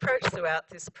 Our approach throughout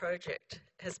this project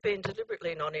has been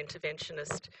deliberately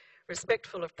non-interventionist,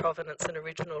 respectful of provenance and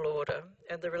original order,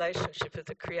 and the relationship of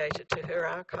the creator to her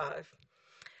archive.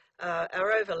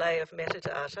 Our overlay of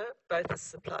metadata, both as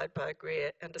supplied by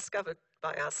Greer and discovered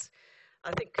by us,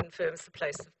 I think confirms the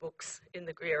place of books in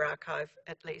the Greer archive,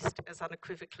 at least as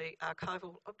unequivocally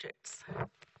archival objects.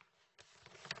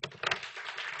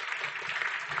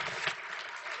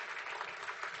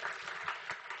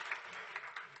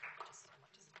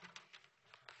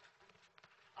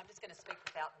 I'm just going to speak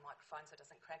without the microphone so it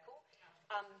doesn't crackle.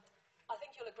 I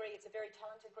think you'll agree it's a very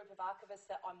talented group of archivists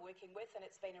that I'm working with, and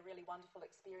it's been a really wonderful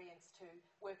experience to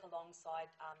work alongside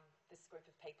this group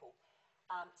of people.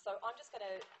 So I'm just going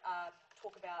to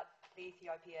talk about the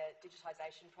Ethiopia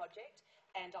Digitisation Project,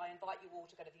 and I invite you all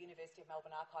to go to the University of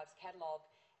Melbourne Archives catalogue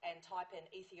and type in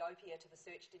Ethiopia to the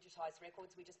search digitised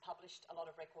records. We just published a lot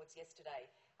of records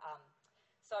yesterday.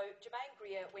 So Germaine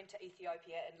Greer went to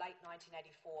Ethiopia in late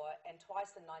 1984 and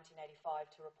twice in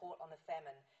 1985 to report on the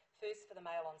famine, first for the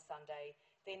Mail on Sunday,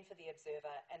 then for the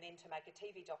Observer, and then to make a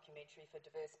TV documentary for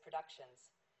Diverse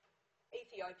Productions.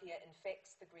 Ethiopia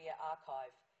infects the Greer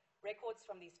archive. Records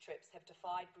from these trips have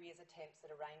defied Greer's attempts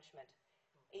at arrangement.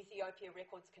 Ethiopia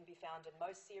records can be found in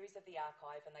most series of the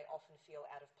archive, and they often feel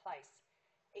out of place.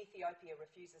 Ethiopia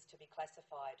refuses to be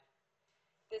classified.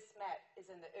 This map is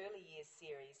in the early years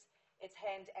series. It's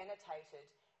hand annotated,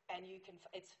 and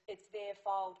it's there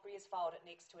filed. Greer's filed it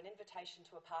next to an invitation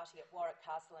to a party at Warwick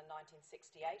Castle in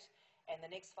 1968, and the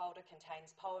next folder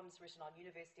contains poems written on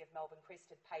University of Melbourne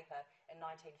crested paper in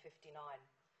 1959.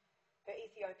 Her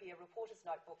Ethiopia reporters'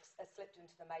 notebooks are slipped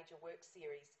into the major work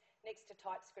series, next to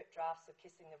typescript drafts of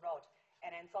Kissing the Rod,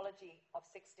 an anthology of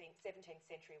 17th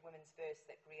century women's verse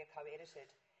that Greer co-edited,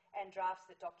 and drafts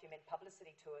that document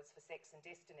publicity tours for Sex and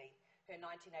Destiny, her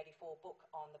 1984 book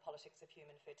on the politics of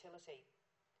human fertility.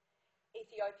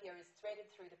 Ethiopia is threaded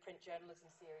through the print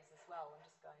journalism series as well. I'm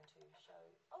just going to show,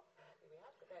 oh, there we are,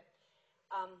 look at that.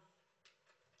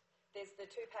 There's the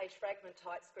two-page fragment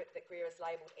typescript that Greer has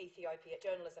labelled Ethiopia,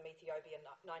 Journalism Ethiopia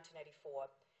 1984,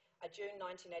 a June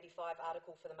 1985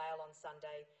 article for the Mail on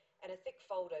Sunday, and a thick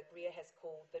folder Greer has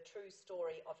called The True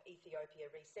Story of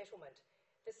Ethiopia Resettlement.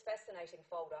 This fascinating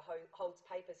folder holds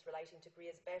papers relating to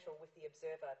Greer's battle with the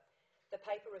Observer. The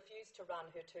paper refused to run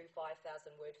her two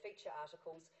 5,000-word feature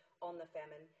articles on the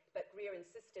famine, but Greer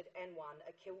insisted and won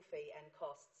a kill fee and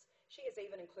costs. She has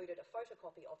even included a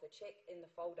photocopy of the cheque in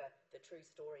the folder, The True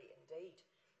Story indeed.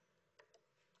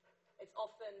 It's I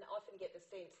often get the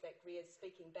sense that Greer's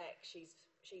speaking back.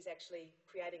 She's actually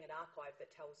creating an archive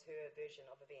that tells her version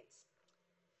of events.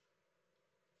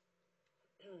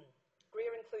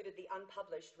 Greer included the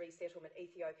unpublished Resettlement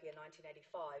Ethiopia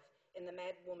 1985 in the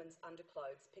Mad Woman's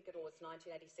Underclothes, Picador's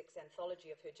 1986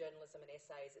 anthology of her journalism and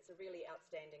essays. It's a really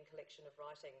outstanding collection of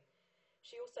writing.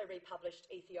 She also republished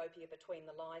Ethiopia Between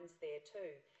the Lines there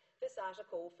too. This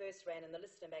article first ran in the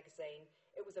Listener magazine.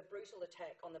 It was a brutal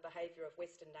attack on the behaviour of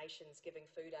Western nations giving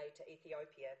food aid to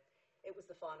Ethiopia. It was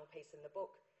the final piece in the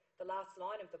book. The last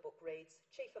line of the book reads,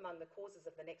 "Chief among the causes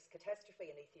of the next catastrophe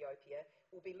in Ethiopia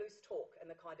will be loose talk and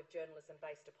the kind of journalism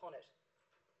based upon it."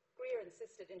 Greer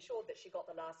ensured that she got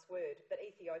the last word, but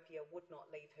Ethiopia would not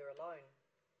leave her alone.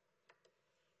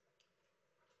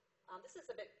 This is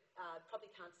a bit, probably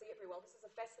can't see it very well. This is a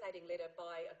fascinating letter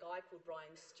by a guy called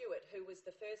Brian Stewart, who was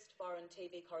the first foreign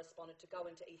TV correspondent to go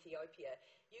into Ethiopia.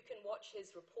 You can watch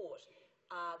his report,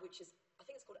 which is, I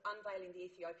think it's called Unveiling the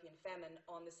Ethiopian Famine,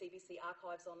 on the CBC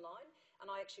archives online. And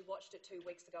I actually watched it 2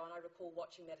 weeks ago, and I recall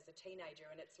watching that as a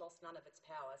teenager, and it's lost none of its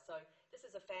power. So this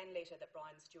is a fan letter that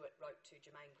Brian Stewart wrote to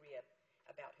Germaine Greer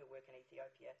about her work in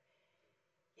Ethiopia.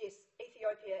 Yes,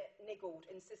 Ethiopia niggled,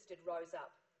 insisted, rose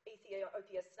up.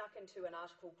 Ethiopia snuck into an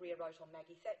article Greer wrote on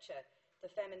Maggie Thatcher. The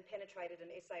famine penetrated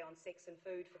an essay on sex and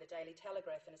food for the Daily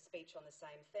Telegraph and a speech on the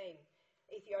same theme.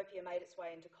 Ethiopia made its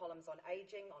way into columns on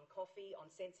ageing, on coffee, on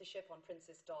censorship, on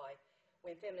Princess Di.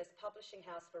 When feminist publishing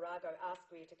house Virago asked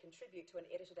Greer to contribute to an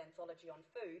edited anthology on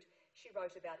food, she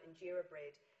wrote about injera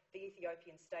bread, the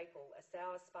Ethiopian staple, a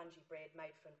sour, spongy bread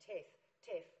made from teff,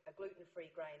 a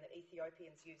gluten-free grain that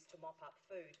Ethiopians use to mop up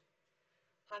food.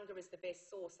 Hunger is the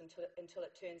best sauce until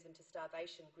it turns into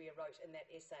starvation, Greer wrote in that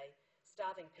essay.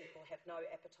 Starving people have no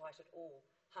appetite at all.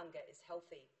 Hunger is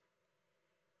healthy.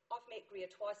 I've met Greer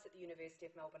twice at the University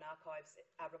of Melbourne Archives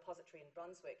repository in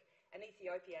Brunswick, and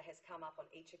Ethiopia has come up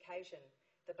on each occasion.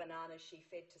 The bananas she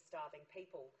fed to starving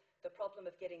people, the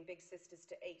problem of getting big sisters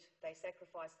to eat, they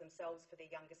sacrifice themselves for their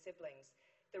younger siblings,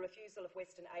 the refusal of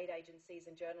Western aid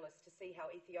agencies and journalists to see how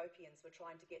Ethiopians were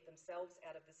trying to get themselves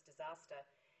out of this disaster,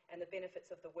 and the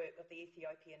benefits of the work of the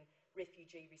Ethiopian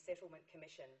Refugee Resettlement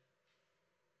Commission.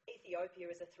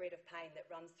 Ethiopia is a thread of pain that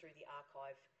runs through the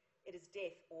archive. It is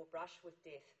death or brush with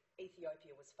death.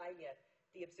 Ethiopia was failure.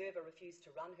 The Observer refused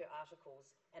to run her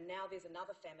articles, and now there's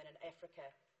another famine in Africa,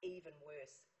 even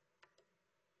worse.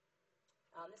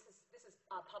 This is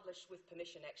published with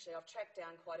permission, actually. I've tracked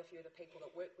down quite a few of the people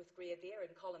that work with Greer there,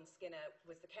 and Colin Skinner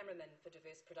was the cameraman for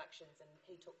Diverse Productions, and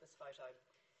he took this photo.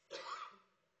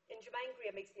 In Germaine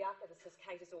Greer Meets the Archivist, as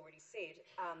Kate has already said,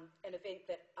 an event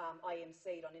that I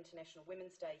emceed on International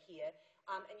Women's Day here,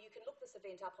 and you can look this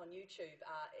event up on YouTube.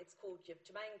 It's called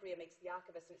Germaine Greer Meets the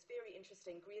Archivist, and it's very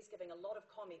interesting. Greer's giving a lot of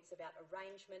comments about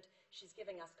arrangement. She's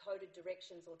giving us coded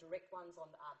directions or direct ones on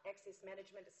access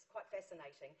management. It's quite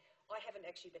fascinating. I haven't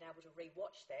actually been able to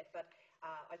re-watch that, but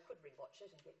I could re-watch it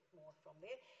and get more from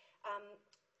there.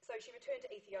 So she returned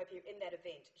to Ethiopia in that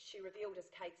event. She revealed, as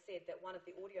Kate said, that one of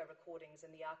the audio recordings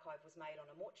in the archive was made on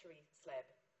a mortuary slab.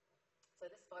 So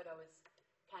this photo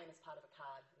came as part of a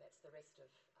card, and that's the rest of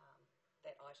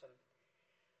that item.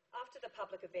 After the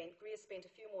public event, Greer spent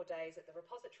a few more days at the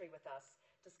repository with us,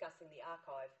 discussing the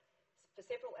archive. For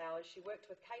several hours, she worked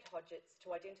with Kate Hodgetts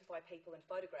to identify people and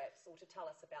photographs, or to tell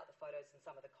us about the photos and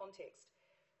some of the context.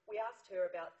 We asked her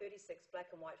about 36 black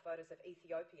and white photos of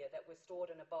Ethiopia that were stored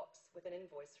in a box with an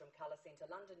invoice from Colour Centre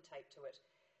London taped to it.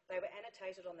 They were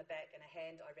annotated on the back in a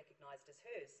hand I recognised as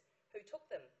hers. Who took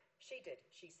them? She did,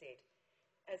 she said.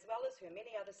 As well as her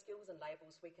many other skills and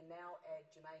labels, we can now add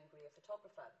Germaine Greer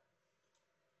photographer.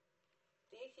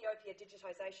 The Ethiopia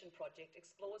Digitisation Project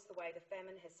explores the way the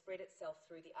famine has spread itself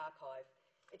through the archive.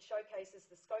 It showcases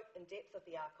the scope and depth of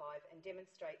the archive and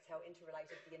demonstrates how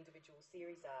interrelated the individual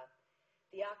series are.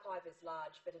 The archive is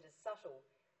large, but it is subtle,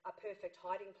 a perfect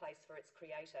hiding place for its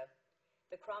creator.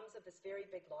 The crumbs of this very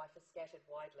big life are scattered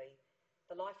widely.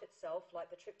 The life itself,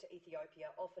 like the trip to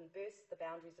Ethiopia, often bursts the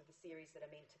boundaries of the series that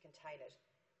are meant to contain it.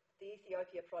 The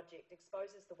Ethiopia project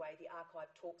exposes the way the archive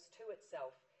talks to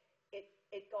itself.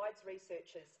 It guides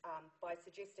researchers by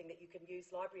suggesting that you can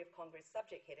use Library of Congress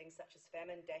subject headings such as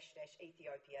famine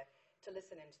 -Ethiopia to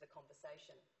listen into the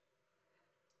conversation.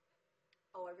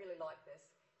 Oh, I really like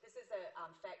this. This is a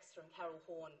fax from Carol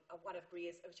Horn, one of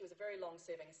Greer's. She was a very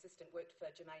long-serving assistant, worked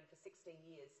for Germaine for 16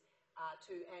 years,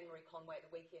 to Anne-Marie Conway at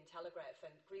the Weekend Telegraph.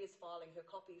 And Greer's filing her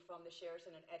copy from the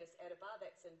Sheraton in Addis Ababa.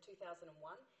 That's in 2001.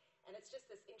 And it's just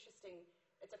this interesting,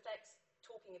 it's a fax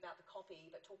talking about the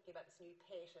copy, but talking about this new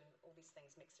pet and all these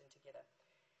things mixed in together.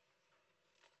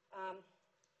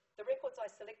 The records I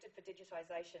selected for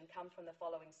digitisation come from the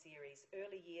following series: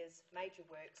 early years, major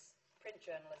works, print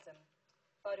journalism,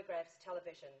 photographs,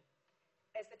 television.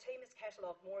 As the team has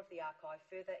catalogued more of the archive,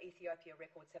 further Ethiopia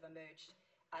records have emerged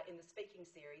in the speaking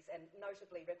series, and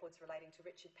notably records relating to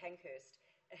Richard Pankhurst,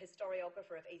 a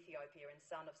historiographer of Ethiopia and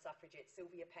son of suffragette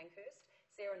Sylvia Pankhurst.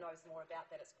 Sarah knows more about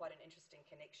that. It's quite an interesting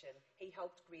connection. He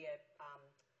helped Greer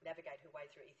navigate her way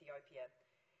through Ethiopia.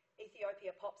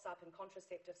 Ethiopia pops up in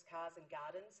contraceptives, cars and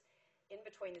gardens. In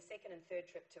between the second and third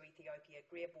trip to Ethiopia,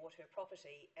 Greer bought her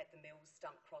property at the Mills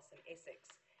Stump Cross in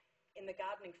Essex. In the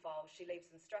gardening file, she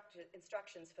leaves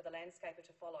instructions for the landscaper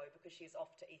to follow because she is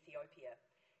off to Ethiopia.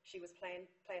 She was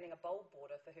planning a bulb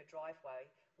border for her driveway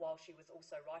while she was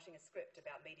also writing a script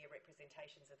about media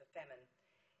representations of the famine.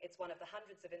 It's one of the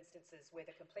hundreds of instances where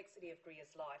the complexity of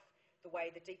Greer's life, the way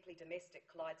the deeply domestic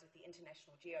collides with the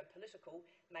international geopolitical,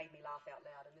 made me laugh out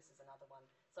loud, and this is another one.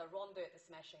 So Ron Burt, the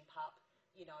smashing pup,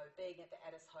 you know, being at the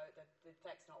Addis Ho, the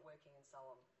fax not working and so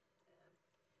on.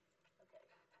 Okay.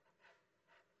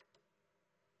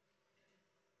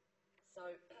 So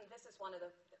this is one of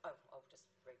the, I'll just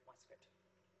read my script.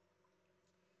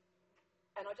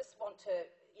 And I just want to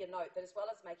note that as well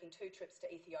as making 2 trips to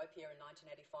Ethiopia in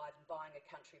 1985 and buying a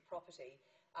country property,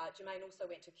 Germaine also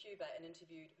went to Cuba and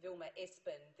interviewed Vilma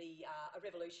Espin, a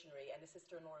revolutionary and the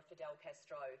sister-in-law of Fidel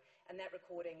Castro. And that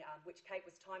recording, which Kate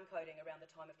was time-coding around the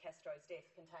time of Castro's death,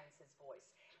 contains his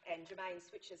voice. And Germaine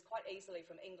switches quite easily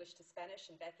from English to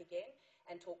Spanish and back again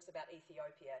and talks about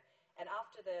Ethiopia. And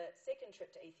after the second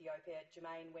trip to Ethiopia,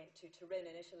 Germaine went to Turin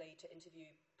in Italy to interview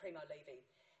Primo Levi.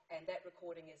 And that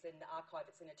recording is in the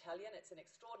archive. It's in Italian. It's an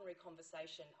extraordinary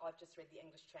conversation. I've just read the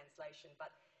English translation,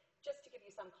 but just to give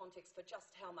you some context for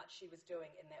just how much she was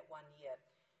doing in that 1 year.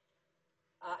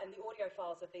 And the audio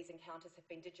files of these encounters have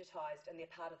been digitised, and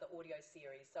they're part of the audio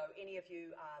series. So any of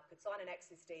you could sign an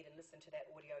access deed and listen to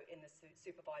that audio in the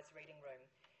supervised reading room.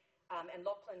 And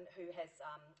Lachlan, who has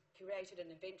curated an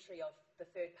inventory of the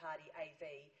third-party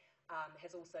AV,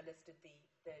 has also listed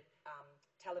the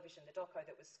television, the doco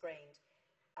that was screened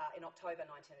in October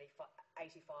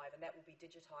 1985, and that will be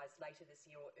digitised later this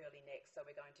year or early next, so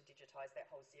we're going to digitise that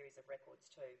whole series of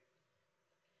records too.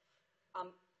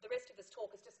 The rest of this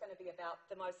talk is just going to be about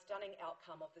the most stunning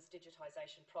outcome of this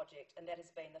digitisation project, and that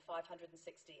has been the 560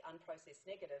 unprocessed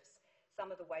negatives,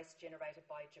 some of the waste generated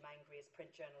by Germaine Greer's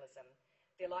print journalism.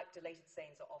 They're like deleted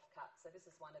scenes or off-cuts, so this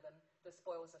is one of them, The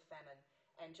Spoils of Famine.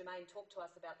 And Germaine talked to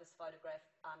us about this photograph.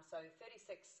 So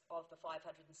 36 of the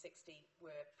 560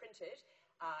 were printed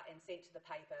and sent to the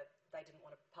paper. They didn't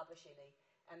want to publish any.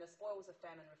 And the spoils of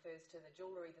famine refers to the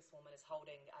jewellery this woman is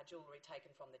holding, jewellery taken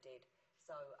from the dead.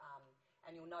 So,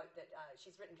 and you'll note that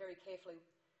she's written very carefully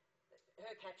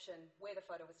her caption, where the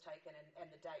photo was taken, and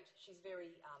the date. She's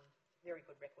very, very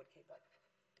good record keeper.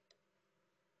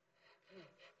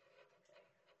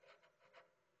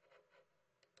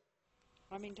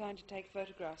 I'm in time to take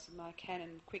photographs of my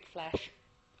Canon Quick Flash.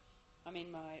 I'm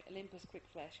in my Olympus Quick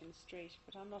Flash in the street,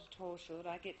 but I'm not at all sure that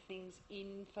I get things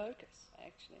in focus,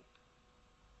 actually.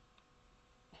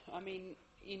 I mean,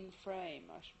 in frame,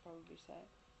 I should probably say.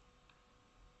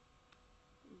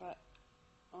 But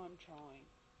I'm trying.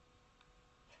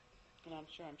 And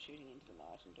I'm sure I'm shooting into the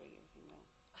light and doing everything well.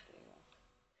 Very well.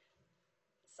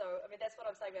 So, I mean, that's what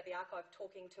I'm saying about the archive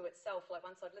talking to itself. Like,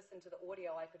 once I'd listened to the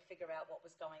audio, I could figure out what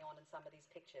was going on in some of these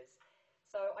pictures.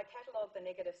 So I catalogued the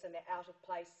negatives and their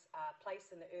out-of-place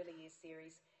place in the early years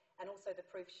series, and also the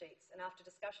proof sheets. And after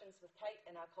discussions with Kate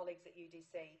and our colleagues at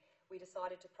UDC, we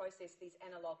decided to process these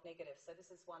analogue negatives. So this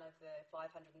is one of the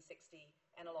 560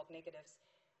 analogue negatives,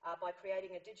 by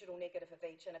creating a digital negative of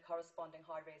each and a corresponding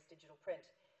high-res digital print.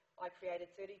 I created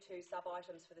 32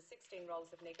 sub-items for the 16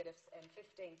 rolls of negatives and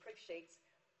 15 proof sheets.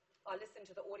 I listened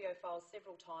to the audio files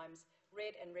several times,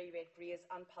 read and reread Greer's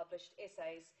unpublished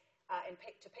essays, and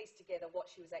to piece together what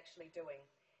she was actually doing.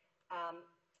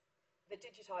 The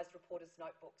digitised reporter's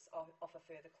notebooks offer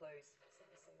further clues. So let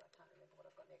me see, I can't remember what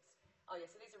I've got next. Oh yeah,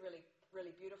 so these are really,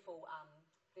 really beautiful.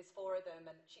 There's 4 of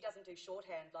them, and she doesn't do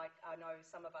shorthand like I know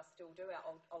some of us still do,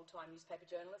 our old-time newspaper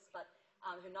journalists, but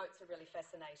her notes are really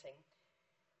fascinating.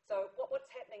 So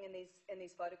what's happening in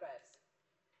these photographs?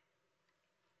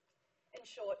 In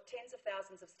short, tens of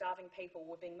thousands of starving people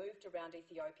were being moved around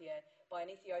Ethiopia by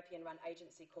an Ethiopian-run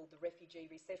agency called the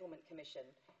Refugee Resettlement Commission,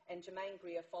 and Germaine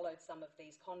Greer followed some of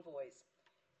these convoys.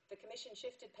 The commission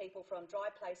shifted people from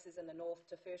dry places in the north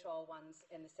to fertile ones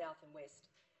in the south and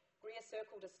west. Greer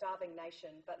circled a starving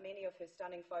nation, but many of her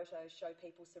stunning photos show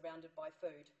people surrounded by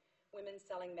food, women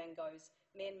selling mangoes,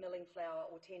 men milling flour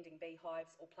or tending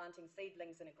beehives or planting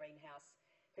seedlings in a greenhouse.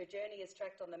 Her journey is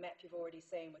tracked on the map you've already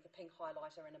seen with a pink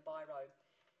highlighter and a biro.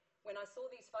 When I saw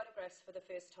these photographs for the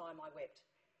first time, I wept.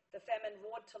 The famine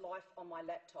roared to life on my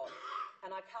laptop,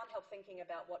 and I can't help thinking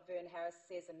about what Vern Harris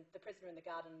says in The Prisoner in the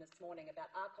Garden this morning about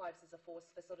archives as a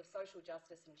force for sort of social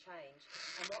justice and change,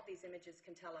 and what these images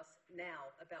can tell us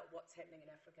now about what's happening in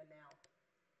Africa now.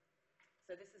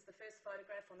 So this is the first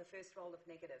photograph on the first roll of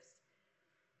negatives.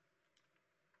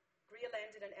 Greer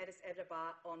landed in Addis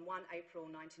Ababa on 1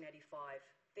 April 1985.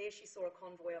 There she saw a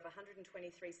convoy of 123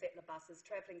 settler buses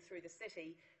travelling through the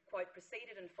city, quote,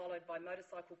 preceded and followed by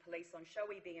motorcycle police on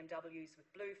showy BMWs with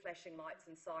blue flashing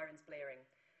lights and sirens blaring.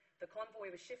 The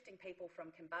convoy was shifting people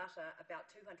from Kambata,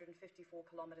 about 254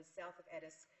 kilometres south of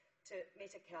Addis, to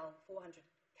Metakal, 400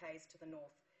 k's to the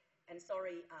north. And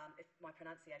sorry if my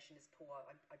pronunciation is poor,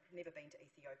 I've never been to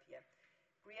Ethiopia.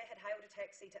 Greer had hailed a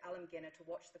taxi to Alamgena to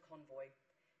watch the convoy.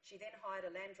 She then hired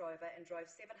a Land Rover and drove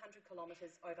 700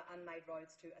 kilometres over unmade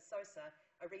roads to Asosa,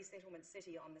 a resettlement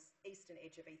city on the eastern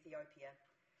edge of Ethiopia.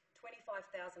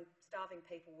 25,000 starving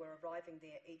people were arriving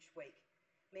there each week.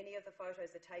 Many of the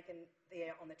photos are taken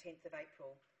there on the 10th of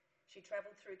April. She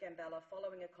travelled through Gambella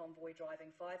following a convoy driving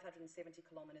 570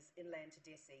 kilometres inland to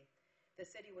Dessie. The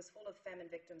city was full of famine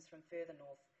victims from further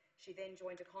north. She then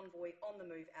joined a convoy on the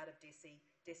move out of Dessie,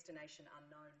 destination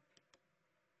unknown.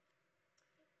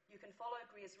 You can follow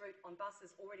Greer's route on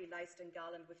buses already laced and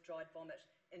garlanded with dried vomit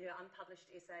in her unpublished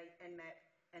essay and map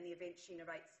and the events she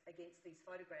narrates against these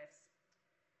photographs.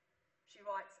 She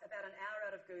writes, about an hour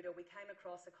out of Gouda, we came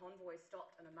across a convoy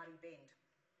stopped in a muddy bend.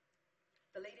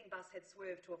 The leading bus had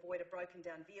swerved to avoid a broken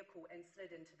down vehicle and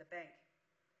slid into the bank.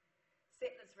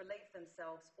 Settlers relieved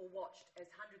themselves or watched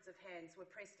as hundreds of hands were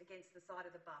pressed against the side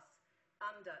of the bus.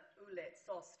 Under, Ulet,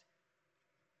 Sost.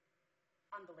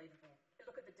 Unbelievable.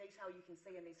 Look at the detail you can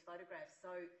see in these photographs.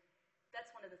 So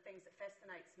that's one of the things that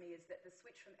fascinates me, is that the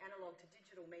switch from analogue to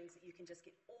digital means that you can just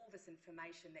get all this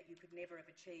information that you could never have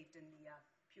achieved in the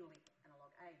purely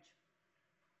analogue age.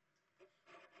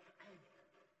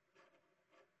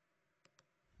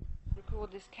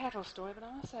 Record this cattle story, but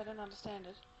I must say I don't understand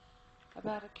it.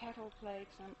 About a cattle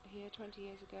plague here 20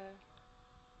 years ago.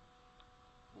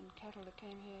 And cattle that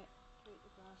came here to eat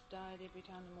the grass died every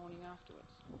time the morning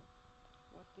afterwards.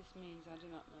 What this means, I do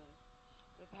not know.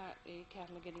 But apparently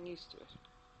cattle are getting used to it,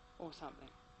 or something.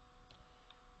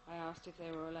 I asked if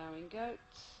they were allowing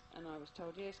goats, and I was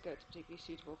told yes, goats are particularly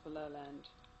suitable for lowland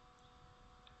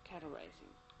cattle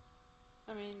raising.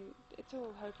 I mean, it's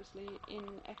all hopelessly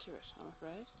inaccurate, I'm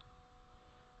afraid.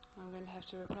 I'm going to have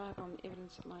to reply upon the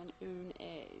evidence of mine own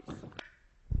heirs.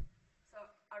 So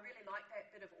I really like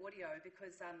that bit of audio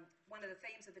because one of the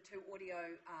themes of the 2 audio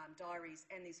diaries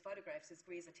and these photographs is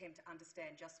Greer's attempt to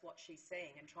understand just what she's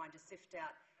seeing and trying to sift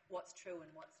out what's true and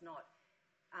what's not.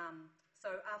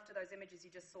 So after those images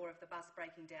you just saw of the bus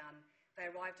breaking down,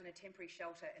 they arrived in a temporary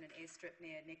shelter in an airstrip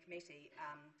near Nekmeti,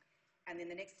 and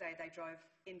then the next day they drove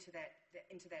into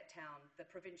that town, the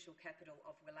provincial capital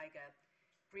of Wilega.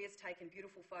 Greer's taken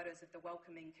beautiful photos of the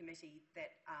welcoming committee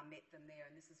that met them there,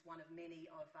 and this is one of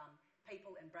many of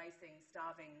people embracing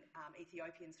starving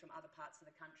Ethiopians from other parts of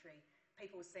the country,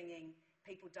 people singing,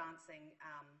 people dancing.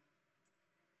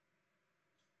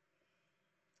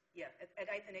 At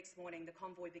 8 the next morning, the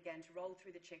convoy began to roll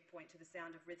through the checkpoint to the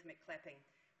sound of rhythmic clapping.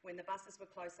 When the buses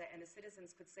were closer and the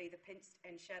citizens could see the pinched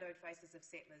and shadowed faces of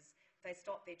settlers, they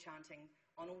stopped their chanting.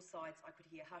 On all sides, I could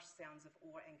hear hushed sounds of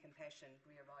awe and compassion,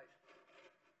 Greer wrote.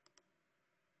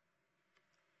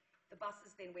 The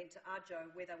buses then went to Ajo,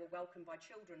 where they were welcomed by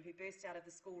children who burst out of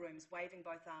the schoolrooms, waving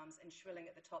both arms and shrilling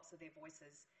at the tops of their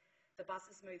voices. The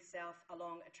buses moved south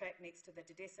along a track next to the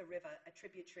Dodessa River, a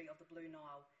tributary of the Blue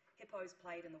Nile. Hippos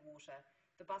played in the water.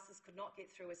 The buses could not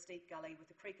get through a steep gully with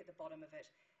a creek at the bottom of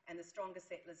it, and the stronger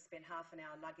settlers spent half an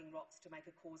hour lugging rocks to make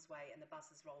a causeway, and the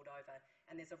buses rolled over.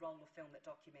 And there's a roll of film that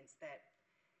documents that.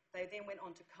 They then went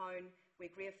on to Cone,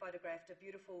 where Greer photographed a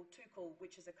beautiful tukul,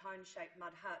 which is a cone-shaped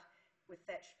mud hut with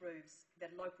thatched roofs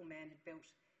that a local man had built.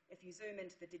 If you zoom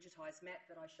into the digitised map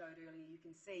that I showed earlier, you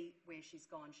can see where she's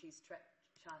gone. She's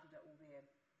charted it all there.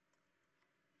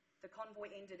 The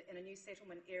convoy ended in a new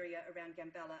settlement area around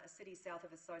Glanville, a city south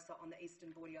of Assosa on the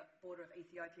eastern border of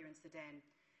Ethiopia and Sudan.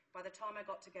 By the time I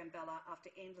got to Glanville,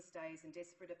 after endless days and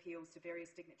desperate appeals to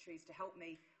various dignitaries to help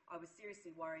me, I was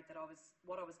seriously worried that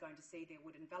what I was going to see there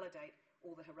would invalidate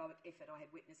all the heroic effort I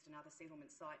had witnessed in other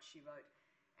settlement sites, she wrote.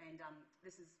 And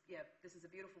this is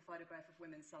a beautiful photograph of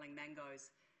women selling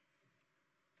mangoes.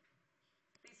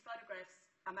 These photographs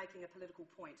are making a political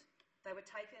point. They were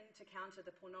taken to counter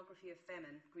the pornography of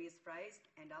famine, Greer's phrase,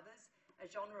 and others, a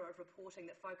genre of reporting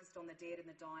that focused on the dead and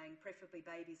the dying, preferably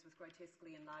babies with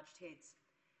grotesquely enlarged heads.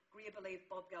 Greer believed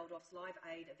Bob Geldof's Live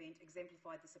Aid event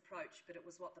exemplified this approach, but it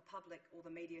was what the public or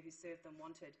the media who served them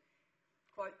wanted.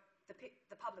 Quote,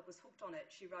 the public was hooked on it,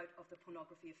 she wrote of the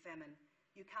pornography of famine.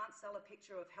 You can't sell a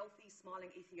picture of healthy,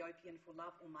 smiling Ethiopian for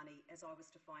love or money, as I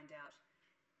was to find out.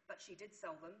 But she did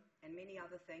sell them, and many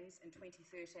other things, in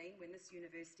 2013 when this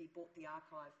university bought the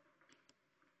archive.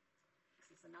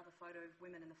 This is another photo of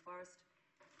women in the forest.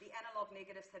 The analogue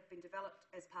negatives have been developed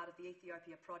as part of the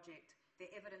Ethiopia project.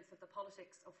 They're evidence of the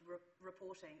politics of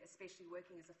reporting, especially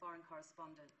working as a foreign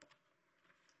correspondent.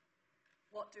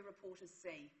 What do reporters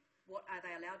see? What are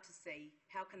they allowed to see?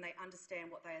 How can they understand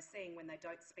what they are seeing when they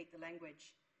don't speak the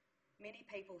language? Many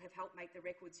people have helped make the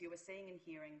records you are seeing and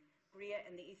hearing. Greer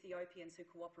and the Ethiopians who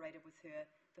cooperated with her,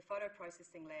 the Photo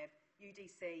Processing Lab,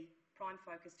 UDC, Prime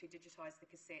Focus who digitised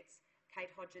the cassettes, Kate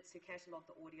Hodgetts who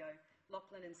catalogued the audio,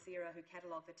 Lachlan and Sarah who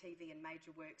catalogued the TV and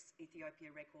Major Works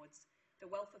Ethiopia records. The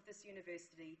wealth of this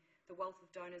university, the wealth of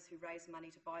donors who raised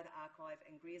money to buy the archive,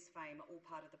 and Greer's fame are all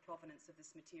part of the provenance of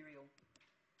this material.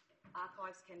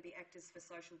 Archives can be actors for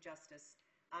social justice.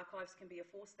 Archives can be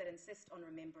a force that insists on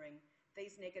remembering.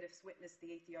 These negatives witnessed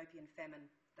the Ethiopian famine.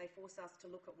 They force us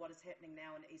to look at what is happening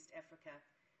now in East Africa.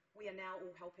 We are now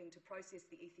all helping to process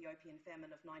the Ethiopian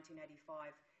famine of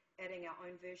 1985, adding our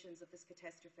own versions of this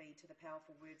catastrophe to the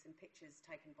powerful words and pictures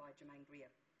taken by Germaine Greer.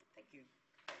 Thank you.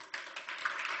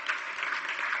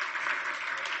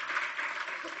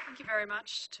 Thank you very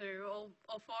much to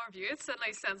all four of you. It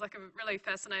certainly sounds like a really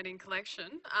fascinating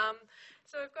collection.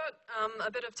 So we've got a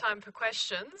bit of time for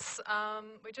questions.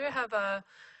 We do have a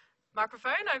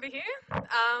microphone over here.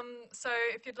 So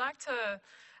if you'd like to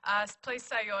please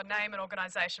say your name and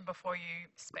organisation before you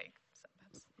speak. So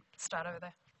perhaps start over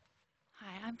there.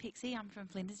 Hi, I'm Pixie. I'm from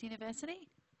Flinders University. Is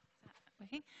that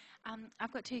working?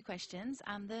 I've got two questions.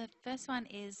 The first one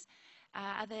is,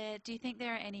 do you think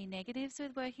there are any negatives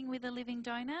with working with a living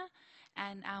donor?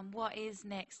 And what is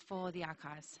next for the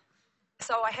archives?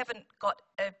 So I haven't got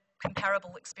a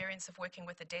comparable experience of working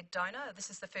with a dead donor. This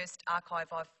is the first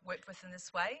archive I've worked with in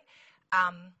this way.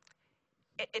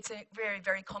 It's a very,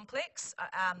 very complex.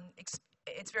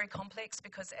 It's very complex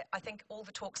because I think all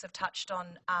the talks have touched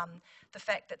on the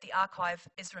fact that the archive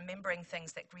is remembering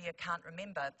things that Greer can't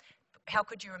remember. How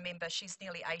could you remember? She's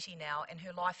nearly 80 now, and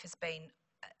her life has been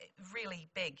a really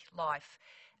big life.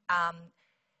 And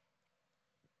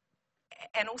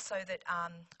also that, I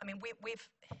mean,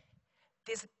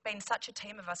 there's been such a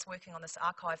team of us working on this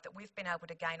archive that we've been able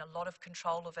to gain a lot of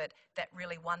control of it that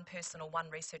really one person or one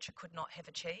researcher could not have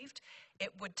achieved.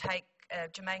 It would take,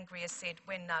 Germaine Greer said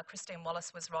when Christine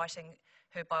Wallace was writing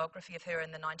her biography of her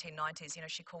in the 1990s, you know,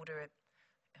 she called her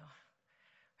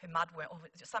her mudworm, or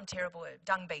some terrible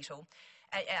dung beetle,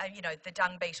 you know, the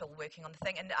dung beetle working on the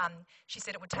thing. And she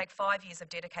said it would take 5 years of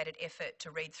dedicated effort to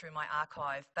read through my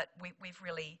archive, but we've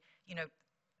really, you know,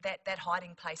 that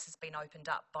hiding place has been opened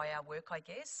up by our work, I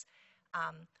guess.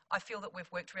 I feel that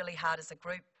we've worked really hard as a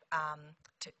group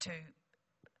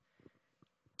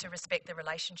to respect the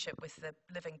relationship with the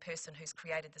living person who's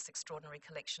created this extraordinary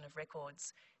collection of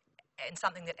records. And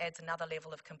something that adds another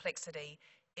level of complexity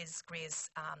is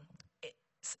Greer's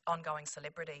ongoing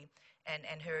celebrity. And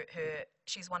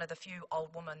she's one of the few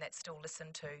old women that's still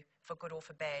listened to, for good or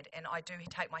for bad, and I do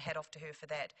take my hat off to her for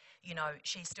that. You know,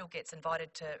 she still gets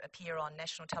invited to appear on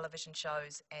national television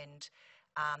shows, and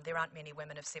there aren't many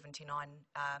women of 79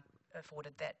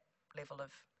 afforded that level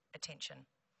of attention.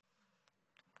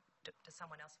 Does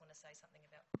someone else want to say something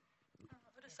about? I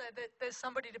would say that there's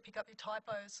somebody to pick up your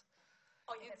typos.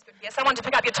 Oh, yeah, that's good. Yeah, someone to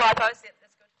pick up your typos. Yeah,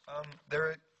 that's good.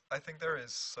 I think there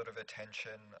is sort of a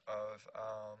tension of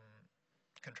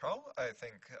control. I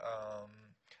think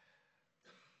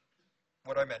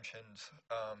what I mentioned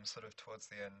sort of towards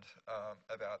the end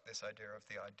about this idea of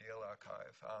the ideal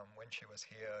archive, when she was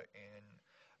here in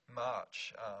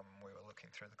March, we were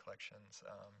looking through the collections.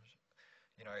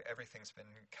 You know, everything's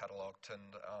been catalogued,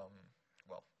 and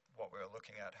well, what we were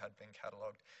looking at had been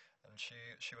catalogued. And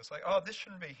she was like, oh, this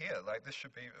shouldn't be here. Like, we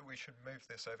should move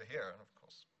this over here. And of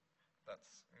course,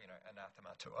 that's,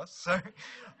 anathema to us.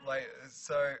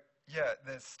 So, yeah,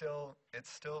 it's still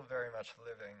very much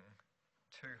living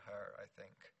to her, I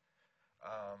think,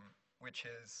 which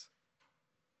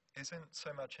isn't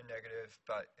so much a negative,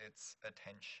 but it's a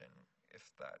tension, if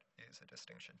that is a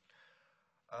distinction.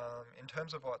 In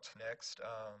terms of what's next,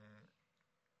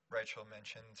 Rachel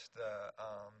mentioned the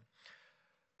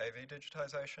AV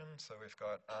digitization, so we've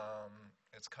got,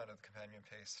 it's kind of the companion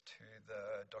piece to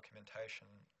the documentation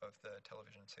of the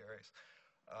television series.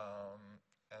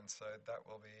 And so that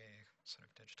will be sort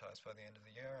of digitized by the end of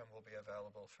the year and will be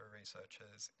available for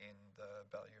researchers in the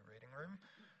Value Reading Room.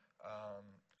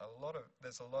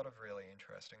 There's a lot of really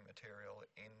interesting material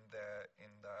in there,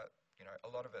 in that,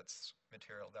 a lot of it's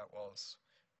material that was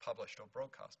published or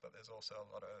broadcast, but there's also a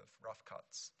lot of rough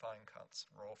cuts, fine cuts,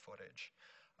 raw footage,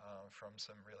 from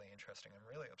some really interesting and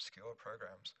really obscure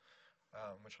programs,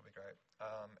 which will be great.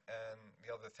 And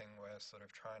the other thing we're sort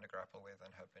of trying to grapple with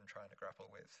and have been trying to grapple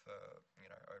with for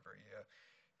over a year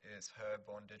is her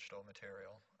born digital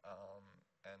material,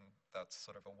 and that's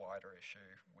sort of a wider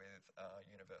issue with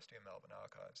University of Melbourne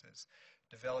Archives, is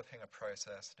developing a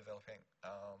process,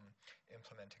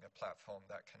 implementing a platform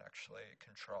that can actually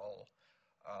control,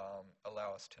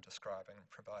 allow us to describe and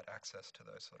provide access to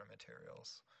those sort of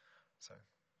materials. So.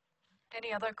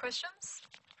 Any other questions?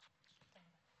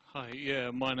 Hi,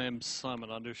 yeah, my name's Simon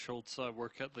Underschultz. I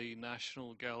work at the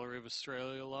National Gallery of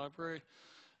Australia Library,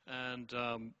 and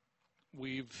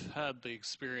we've had the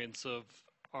experience of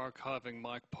archiving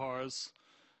Mike Parr's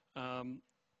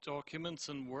documents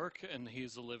and work, and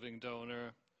he's a living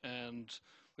donor, and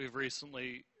we've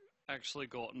recently actually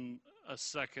gotten a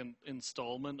second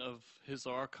installment of his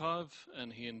archive,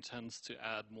 and he intends to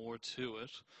add more to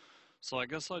it. So I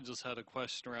guess I just had a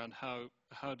question around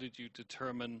how did you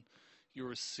determine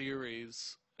your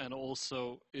series, and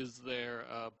also is there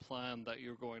a plan that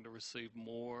you're going to receive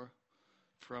more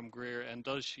from Greer, and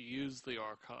does she use the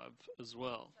archive as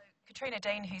well? So Katrina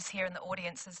Dean, who's here in the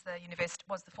audience,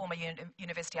 was the former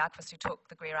university archivist who took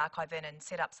the Greer archive in and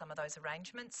set up some of those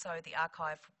arrangements. So the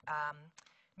archive,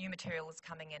 new material is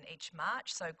coming in each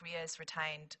March, so Greer's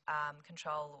retained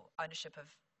control, ownership of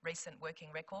recent working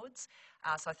records.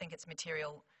 So I think it's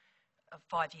material of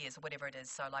 5 years or whatever it is.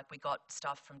 So like we got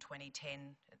stuff from 2010,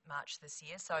 March this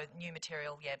year. So new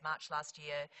material, yeah, March last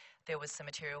year, there was some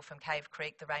material from Cave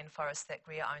Creek, the rainforest that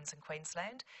Greer owns in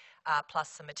Queensland, plus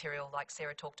some material like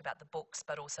Sarah talked about, the books,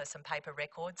 but also some paper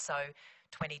records. So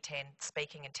 2010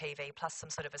 speaking and TV, plus some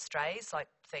sort of estrays, like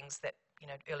things that,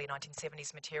 early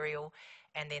 1970s material.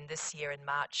 And then this year in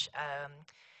March,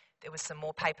 there was some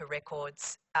more paper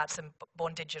records, some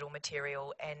born digital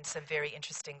material, and some very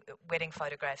interesting wedding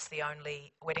photographs, the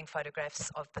only wedding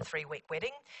photographs of the 3-week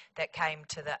wedding that came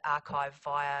to the archive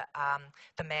via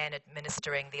the man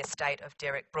administering the estate of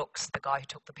Derek Brooks, the guy who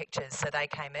took the pictures. So they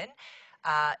came in.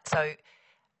 So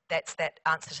that's that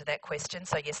answer to that question.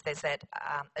 So yes, there's that.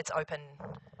 It's open,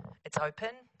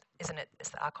 isn't it? It's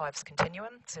the archives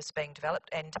continuum, so it's being developed.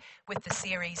 And with the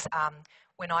series,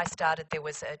 when I started, there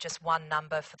was just one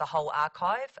number for the whole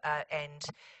archive, but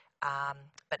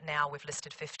now we've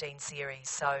listed 15 series.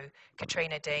 So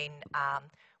Katrina Dean,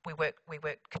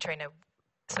 Katrina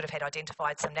sort of had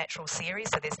identified some natural series.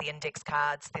 So there's the index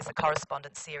cards, there's the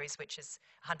correspondence series, which is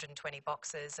 120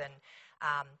 boxes, and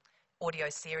audio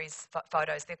series,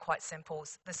 photos, they're quite simple.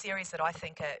 The series that I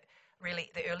think are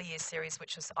really the early years series,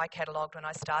 which was I catalogued when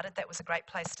I started, that was a great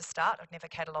place to start. I've never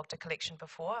catalogued a collection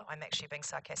before. I'm actually being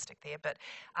sarcastic there, but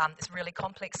it's a really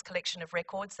complex collection of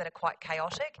records that are quite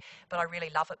chaotic, but I really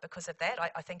love it because of that.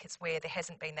 I think it's where there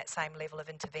hasn't been that same level of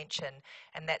intervention,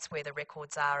 and that's where the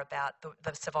records are about,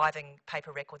 the surviving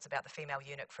paper records about the female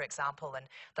eunuch, for example, and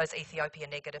those Ethiopia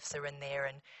negatives are in there,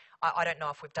 and I don't know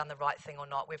if we've done the right thing or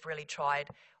not. We've really tried.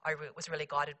 I was really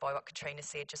guided by what Katrina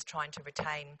said, just trying to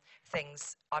retain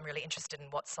things. I'm really interested in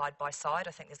what's side by side.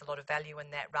 I think there's a lot of value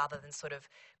in that, rather than sort of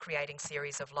creating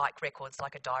series of like records,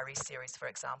 like a diary series, for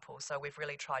example. So we've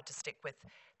really tried to stick with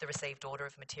the received order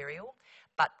of material,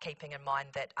 but keeping in mind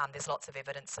that there's lots of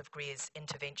evidence of Greer's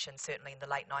intervention, certainly in the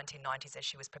late 1990s as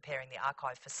she was preparing the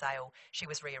archive for sale. She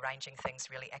was rearranging things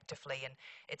really actively, and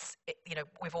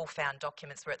we've all found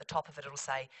documents where at the top of it it'll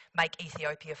say, make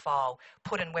Ethiopia file,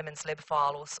 put in women's lib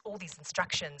file, or all these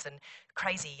instructions, and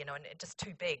crazy, and just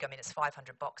too big. I mean, it's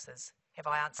 500 boxes. Have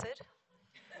I answered?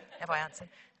 Have I answered?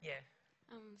 Yeah.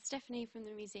 Stephanie from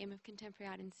the Museum of Contemporary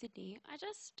Art in Sydney. I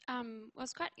just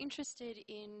was quite interested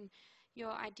in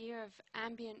your idea of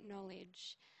ambient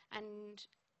knowledge and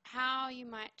how you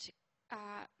might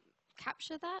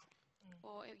capture that.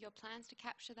 or your plans to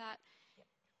capture that,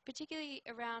 particularly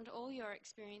around all your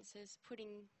experiences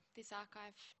putting this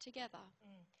archive together?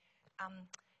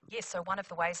 Yes, so one of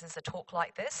the ways is a talk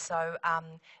like this, so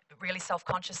really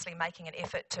self-consciously making an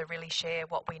effort to really share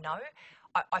what we know.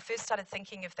 I first started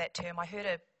thinking of that term. I heard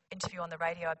an interview on the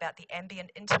radio about the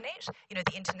ambient internet. You know,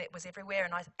 the internet was everywhere,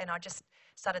 and I just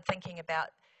started thinking about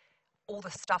all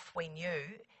the stuff we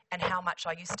knew and how much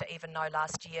I used to even know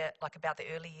last year, like about the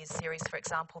early years series, for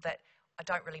example, that I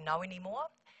don't really know anymore.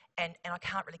 And I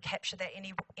can't really capture that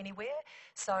anywhere.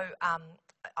 So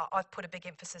I've put a big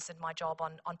emphasis in my job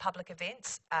on public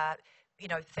events, you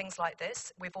know, things like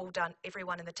this. We've all done,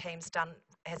 everyone in the team's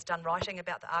has done writing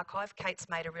about the archive. Kate's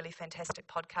made a really fantastic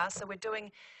podcast. So we're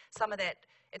doing some of that.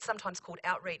 It's sometimes called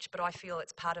outreach, but I feel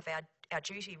it's part of our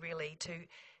duty really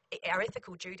our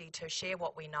ethical duty to share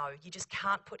what we know. You just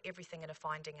can't put everything in a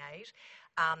finding aid.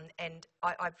 And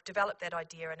I've developed that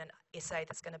idea in an essay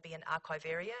that's going to be in Archive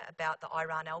Area about the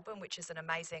Iran album, which is an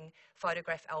amazing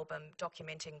photograph album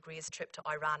documenting Greer's trip to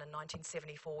Iran in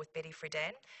 1974 with Betty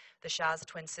Friedan. The Shah's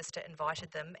twin sister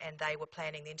invited them, and they were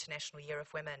planning the International Year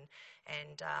of Women.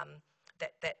 And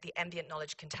that the ambient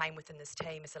knowledge contained within this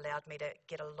team has allowed me to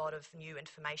get a lot of new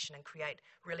information and create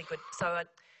really good...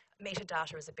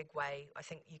 metadata is a big way. I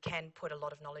think you can put a lot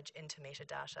of knowledge into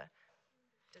metadata.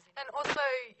 And also,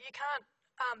 you can't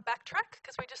backtrack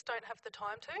because we just don't have the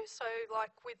time to. So,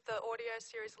 like with the audio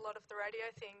series, a lot of the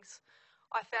radio things,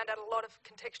 I found out a lot of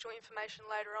contextual information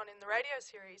later on in the radio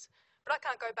series, but I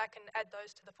can't go back and add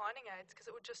those to the finding aids because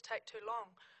it would just take too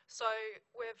long. So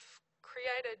we've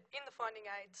created in the finding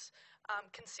aids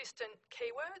consistent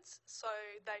keywords, so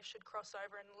they should cross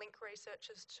over and link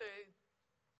researchers to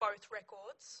both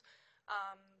records.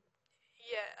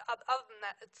 Other than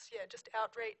that, it's just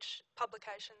outreach,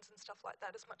 publications and stuff like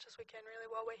that as much as we can really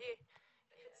while we're here.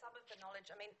 Some of the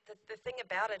knowledge, I mean, the thing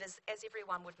about it is, as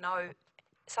everyone would know,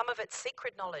 some of it's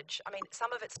secret knowledge. I mean,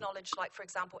 some of it's knowledge like, for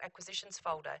example, acquisitions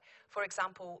folder. For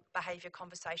example, behaviour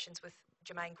conversations with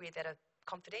Germaine Greer that are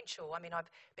confidential. I mean,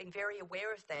 I've been very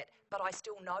aware of that, but I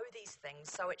still know these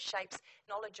things, so it shapes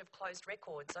knowledge of closed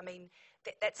records. I mean,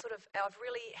 that sort of, I've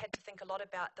really had to think a lot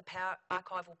about the power,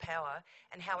 archival power,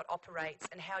 and how it operates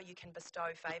and how you can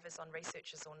bestow favours on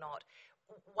researchers or not.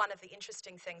 One of the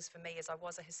interesting things for me is I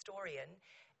was a historian,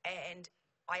 and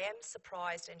I am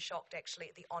surprised and shocked actually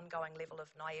at the ongoing level of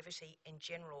naivety in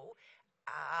general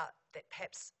that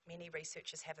perhaps many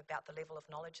researchers have about the level of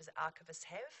knowledge as archivists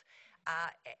have,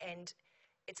 and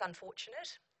it's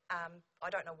unfortunate. I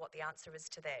don't know what the answer is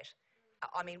to that.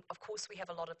 I mean, of course we have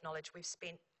a lot of knowledge. We've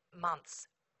spent months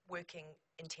working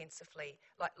intensively.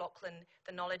 Like Lachlan,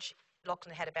 the knowledge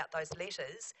Lachlan had about those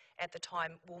letters at the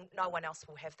time, well, no one else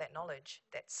will have that knowledge.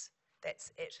 That's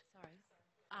it.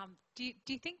 Sorry.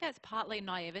 Do you think that's partly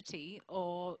naivety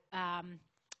or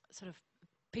sort of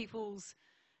people's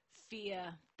fear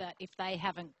that if they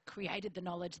haven't created the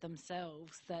knowledge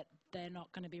themselves that they're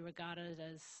not going to be regarded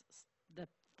as the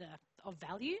of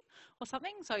value or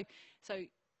something? So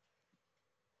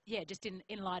yeah, just in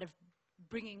light of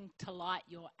bringing to light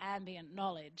your ambient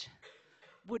knowledge,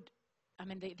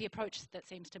 the approach that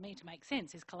seems to me to make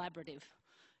sense is collaborative.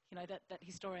 You know, that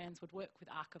historians would work with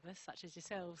archivists such as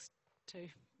yourselves to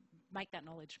make that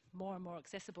knowledge more and more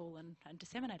accessible and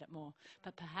disseminate it more.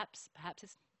 But perhaps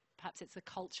it's a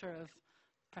culture of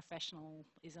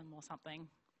professionalism or something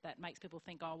that makes people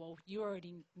think, oh, well, you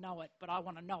already know it, but I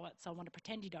want to know it, so I want to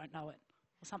pretend you don't know it,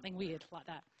 or something weird like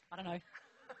that. I don't know.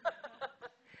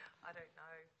 I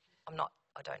don't know.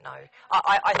 I don't know.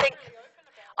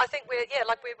 I think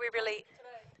we're really,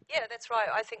 yeah, that's right.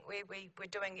 I think we're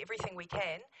doing everything we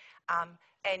can,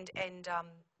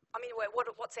 I mean,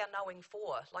 what's our knowing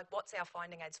for? Like, what's our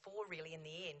finding aids for, really, in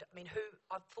the end? I mean, who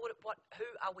are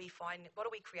we finding? What are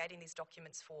we creating these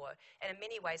documents for? And in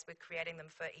many ways, we're creating them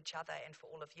for each other and for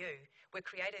all of you. We're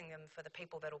creating them for the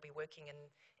people that will be working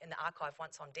in the archive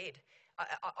once I'm dead.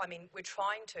 I mean, we're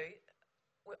trying to.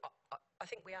 I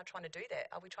think we are trying to do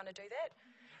that. Are we trying to do that?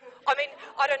 I mean,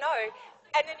 I don't know.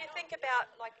 And then you think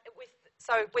about, like,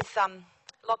 with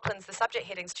Lachlan's, the subject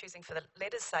headings choosing for the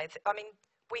letters say, I mean,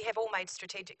 we have all made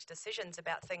strategic decisions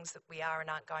about things that we are and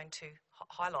aren't going to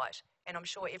highlight, and I'm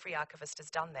sure every archivist has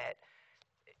done that.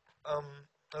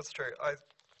 That's true. I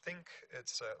think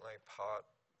it's certainly part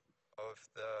of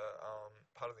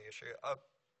the issue.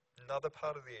 Another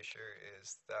part of the issue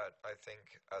is that I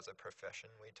think as a profession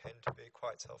we tend to be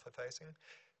quite self-effacing,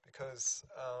 because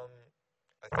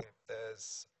I think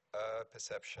there's a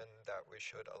perception that we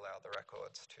should allow the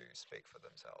records to speak for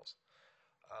themselves.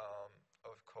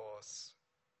 Of course.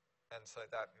 And so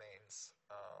that means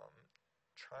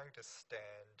trying to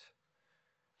stand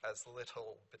as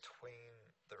little between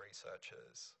the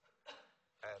researchers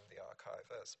and the archive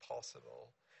as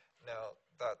possible. Now,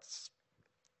 that's,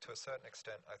 to a certain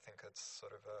extent, I think it's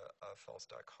sort of a false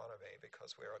dichotomy,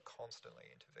 because we are constantly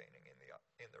intervening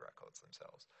in the records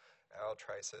themselves. Our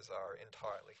traces are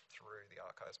entirely through the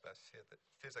archives, both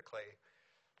physically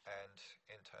and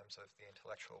in terms of the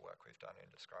intellectual work we've done in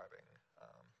describing.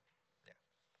 Yeah,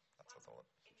 that's a thought.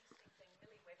 Interesting thing,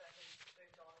 Millie Webber, who's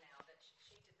moved on now, that she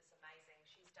did this amazing,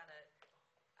 she's done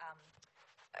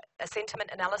a sentiment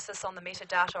analysis on the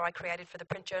metadata I created for the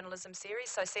print journalism series.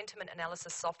 So sentiment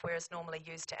analysis software is normally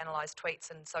used to analyse tweets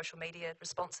and social media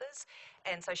responses.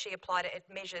 And so she applied it. It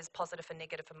measures positive and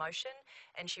negative emotion.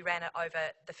 And she ran it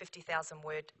over the 50,000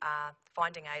 word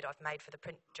finding aid I've made for the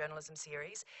print journalism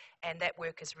series. And that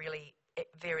work is really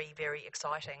very, very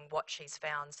exciting, what she's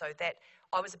found. So that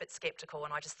I was a bit sceptical,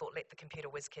 and I just thought, let the computer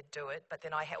whiz kid do it. But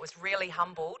then I was really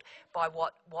humbled by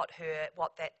what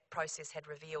that process had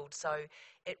revealed. So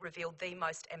it revealed the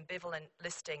most ambivalent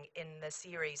listing in the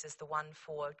series is the one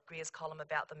for Greer's column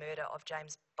about the murder of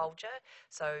James Bulger.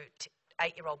 So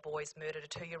 8-year-old boys murdered a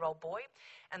 2-year-old boy,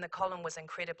 and the column was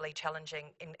incredibly challenging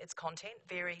in its content,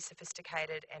 very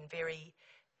sophisticated and very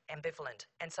ambivalent.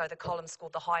 And so the column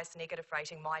scored the highest negative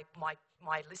rating, my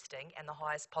listing, and the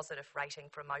highest positive rating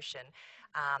for emotion.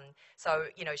 So,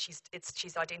 you know,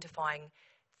 she's identifying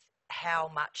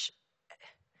how much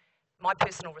my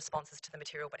personal responses to the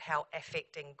material, but how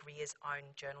affecting Greer's own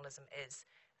journalism is.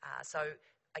 So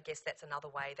I guess that's another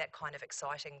way, that kind of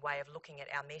exciting way of looking at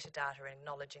our metadata and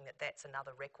acknowledging that that's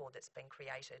another record that's been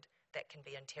created that can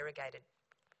be interrogated,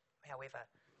 however.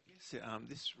 Yes,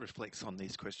 this reflects on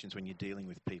these questions when you're dealing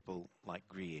with people like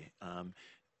Greer,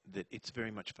 that it's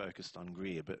very much focused on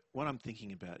Greer. But what I'm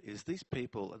thinking about is these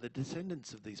people, are the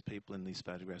descendants of these people in these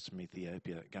photographs from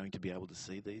Ethiopia going to be able to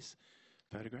see these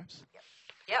photographs? Yep.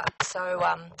 Yeah, so,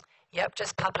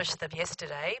 just published them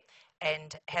yesterday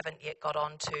and haven't yet got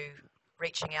on to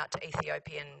reaching out to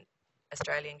Ethiopian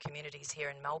Australian communities here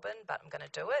in Melbourne, but I'm going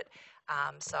to do it.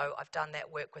 So I've done that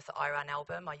work with the Iran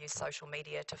album. I use social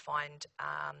media to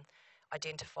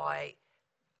identify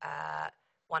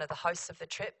one of the hosts of the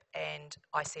trip, and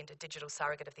I sent a digital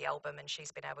surrogate of the album, and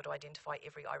she's been able to identify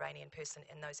every Iranian person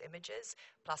in those images.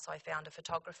 Plus I found a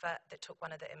photographer that took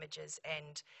one of the images,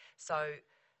 and so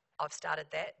I've started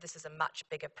that. This is a much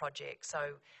bigger project, so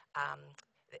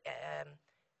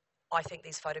I think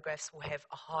these photographs will have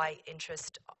a high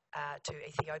interest to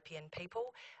Ethiopian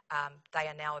people. They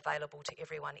are now available to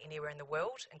everyone anywhere in the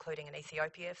world, including in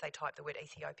Ethiopia, if they type the word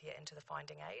Ethiopia into the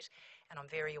finding aid. And I'm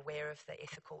very aware of the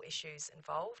ethical issues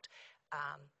involved,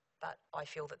 but I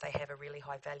feel that they have a really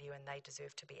high value and they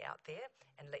deserve to be out there.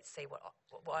 And let's see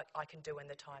what I can do in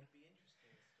the time.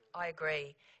 I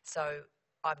agree. So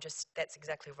that's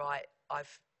exactly right.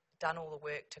 I've done all the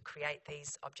work to create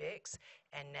these objects,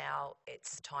 and now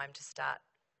it's time to start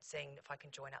seeing if I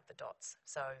can join up the dots.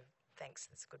 So thanks,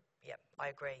 that's good. Yep, I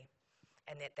agree.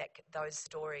 And those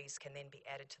stories can then be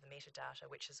added to the metadata,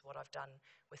 which is what I've done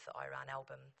with the Iran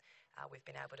album. We've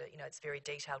been able to, it's very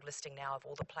detailed listing now of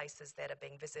all the places that are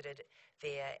being visited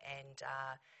there, and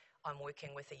I'm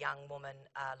working with a young woman,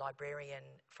 librarian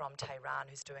from Tehran,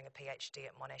 who's doing a PhD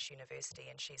at Monash University,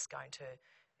 and she's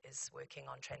is working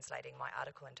on translating my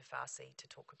article into Farsi to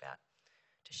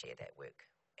share that work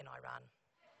in Iran.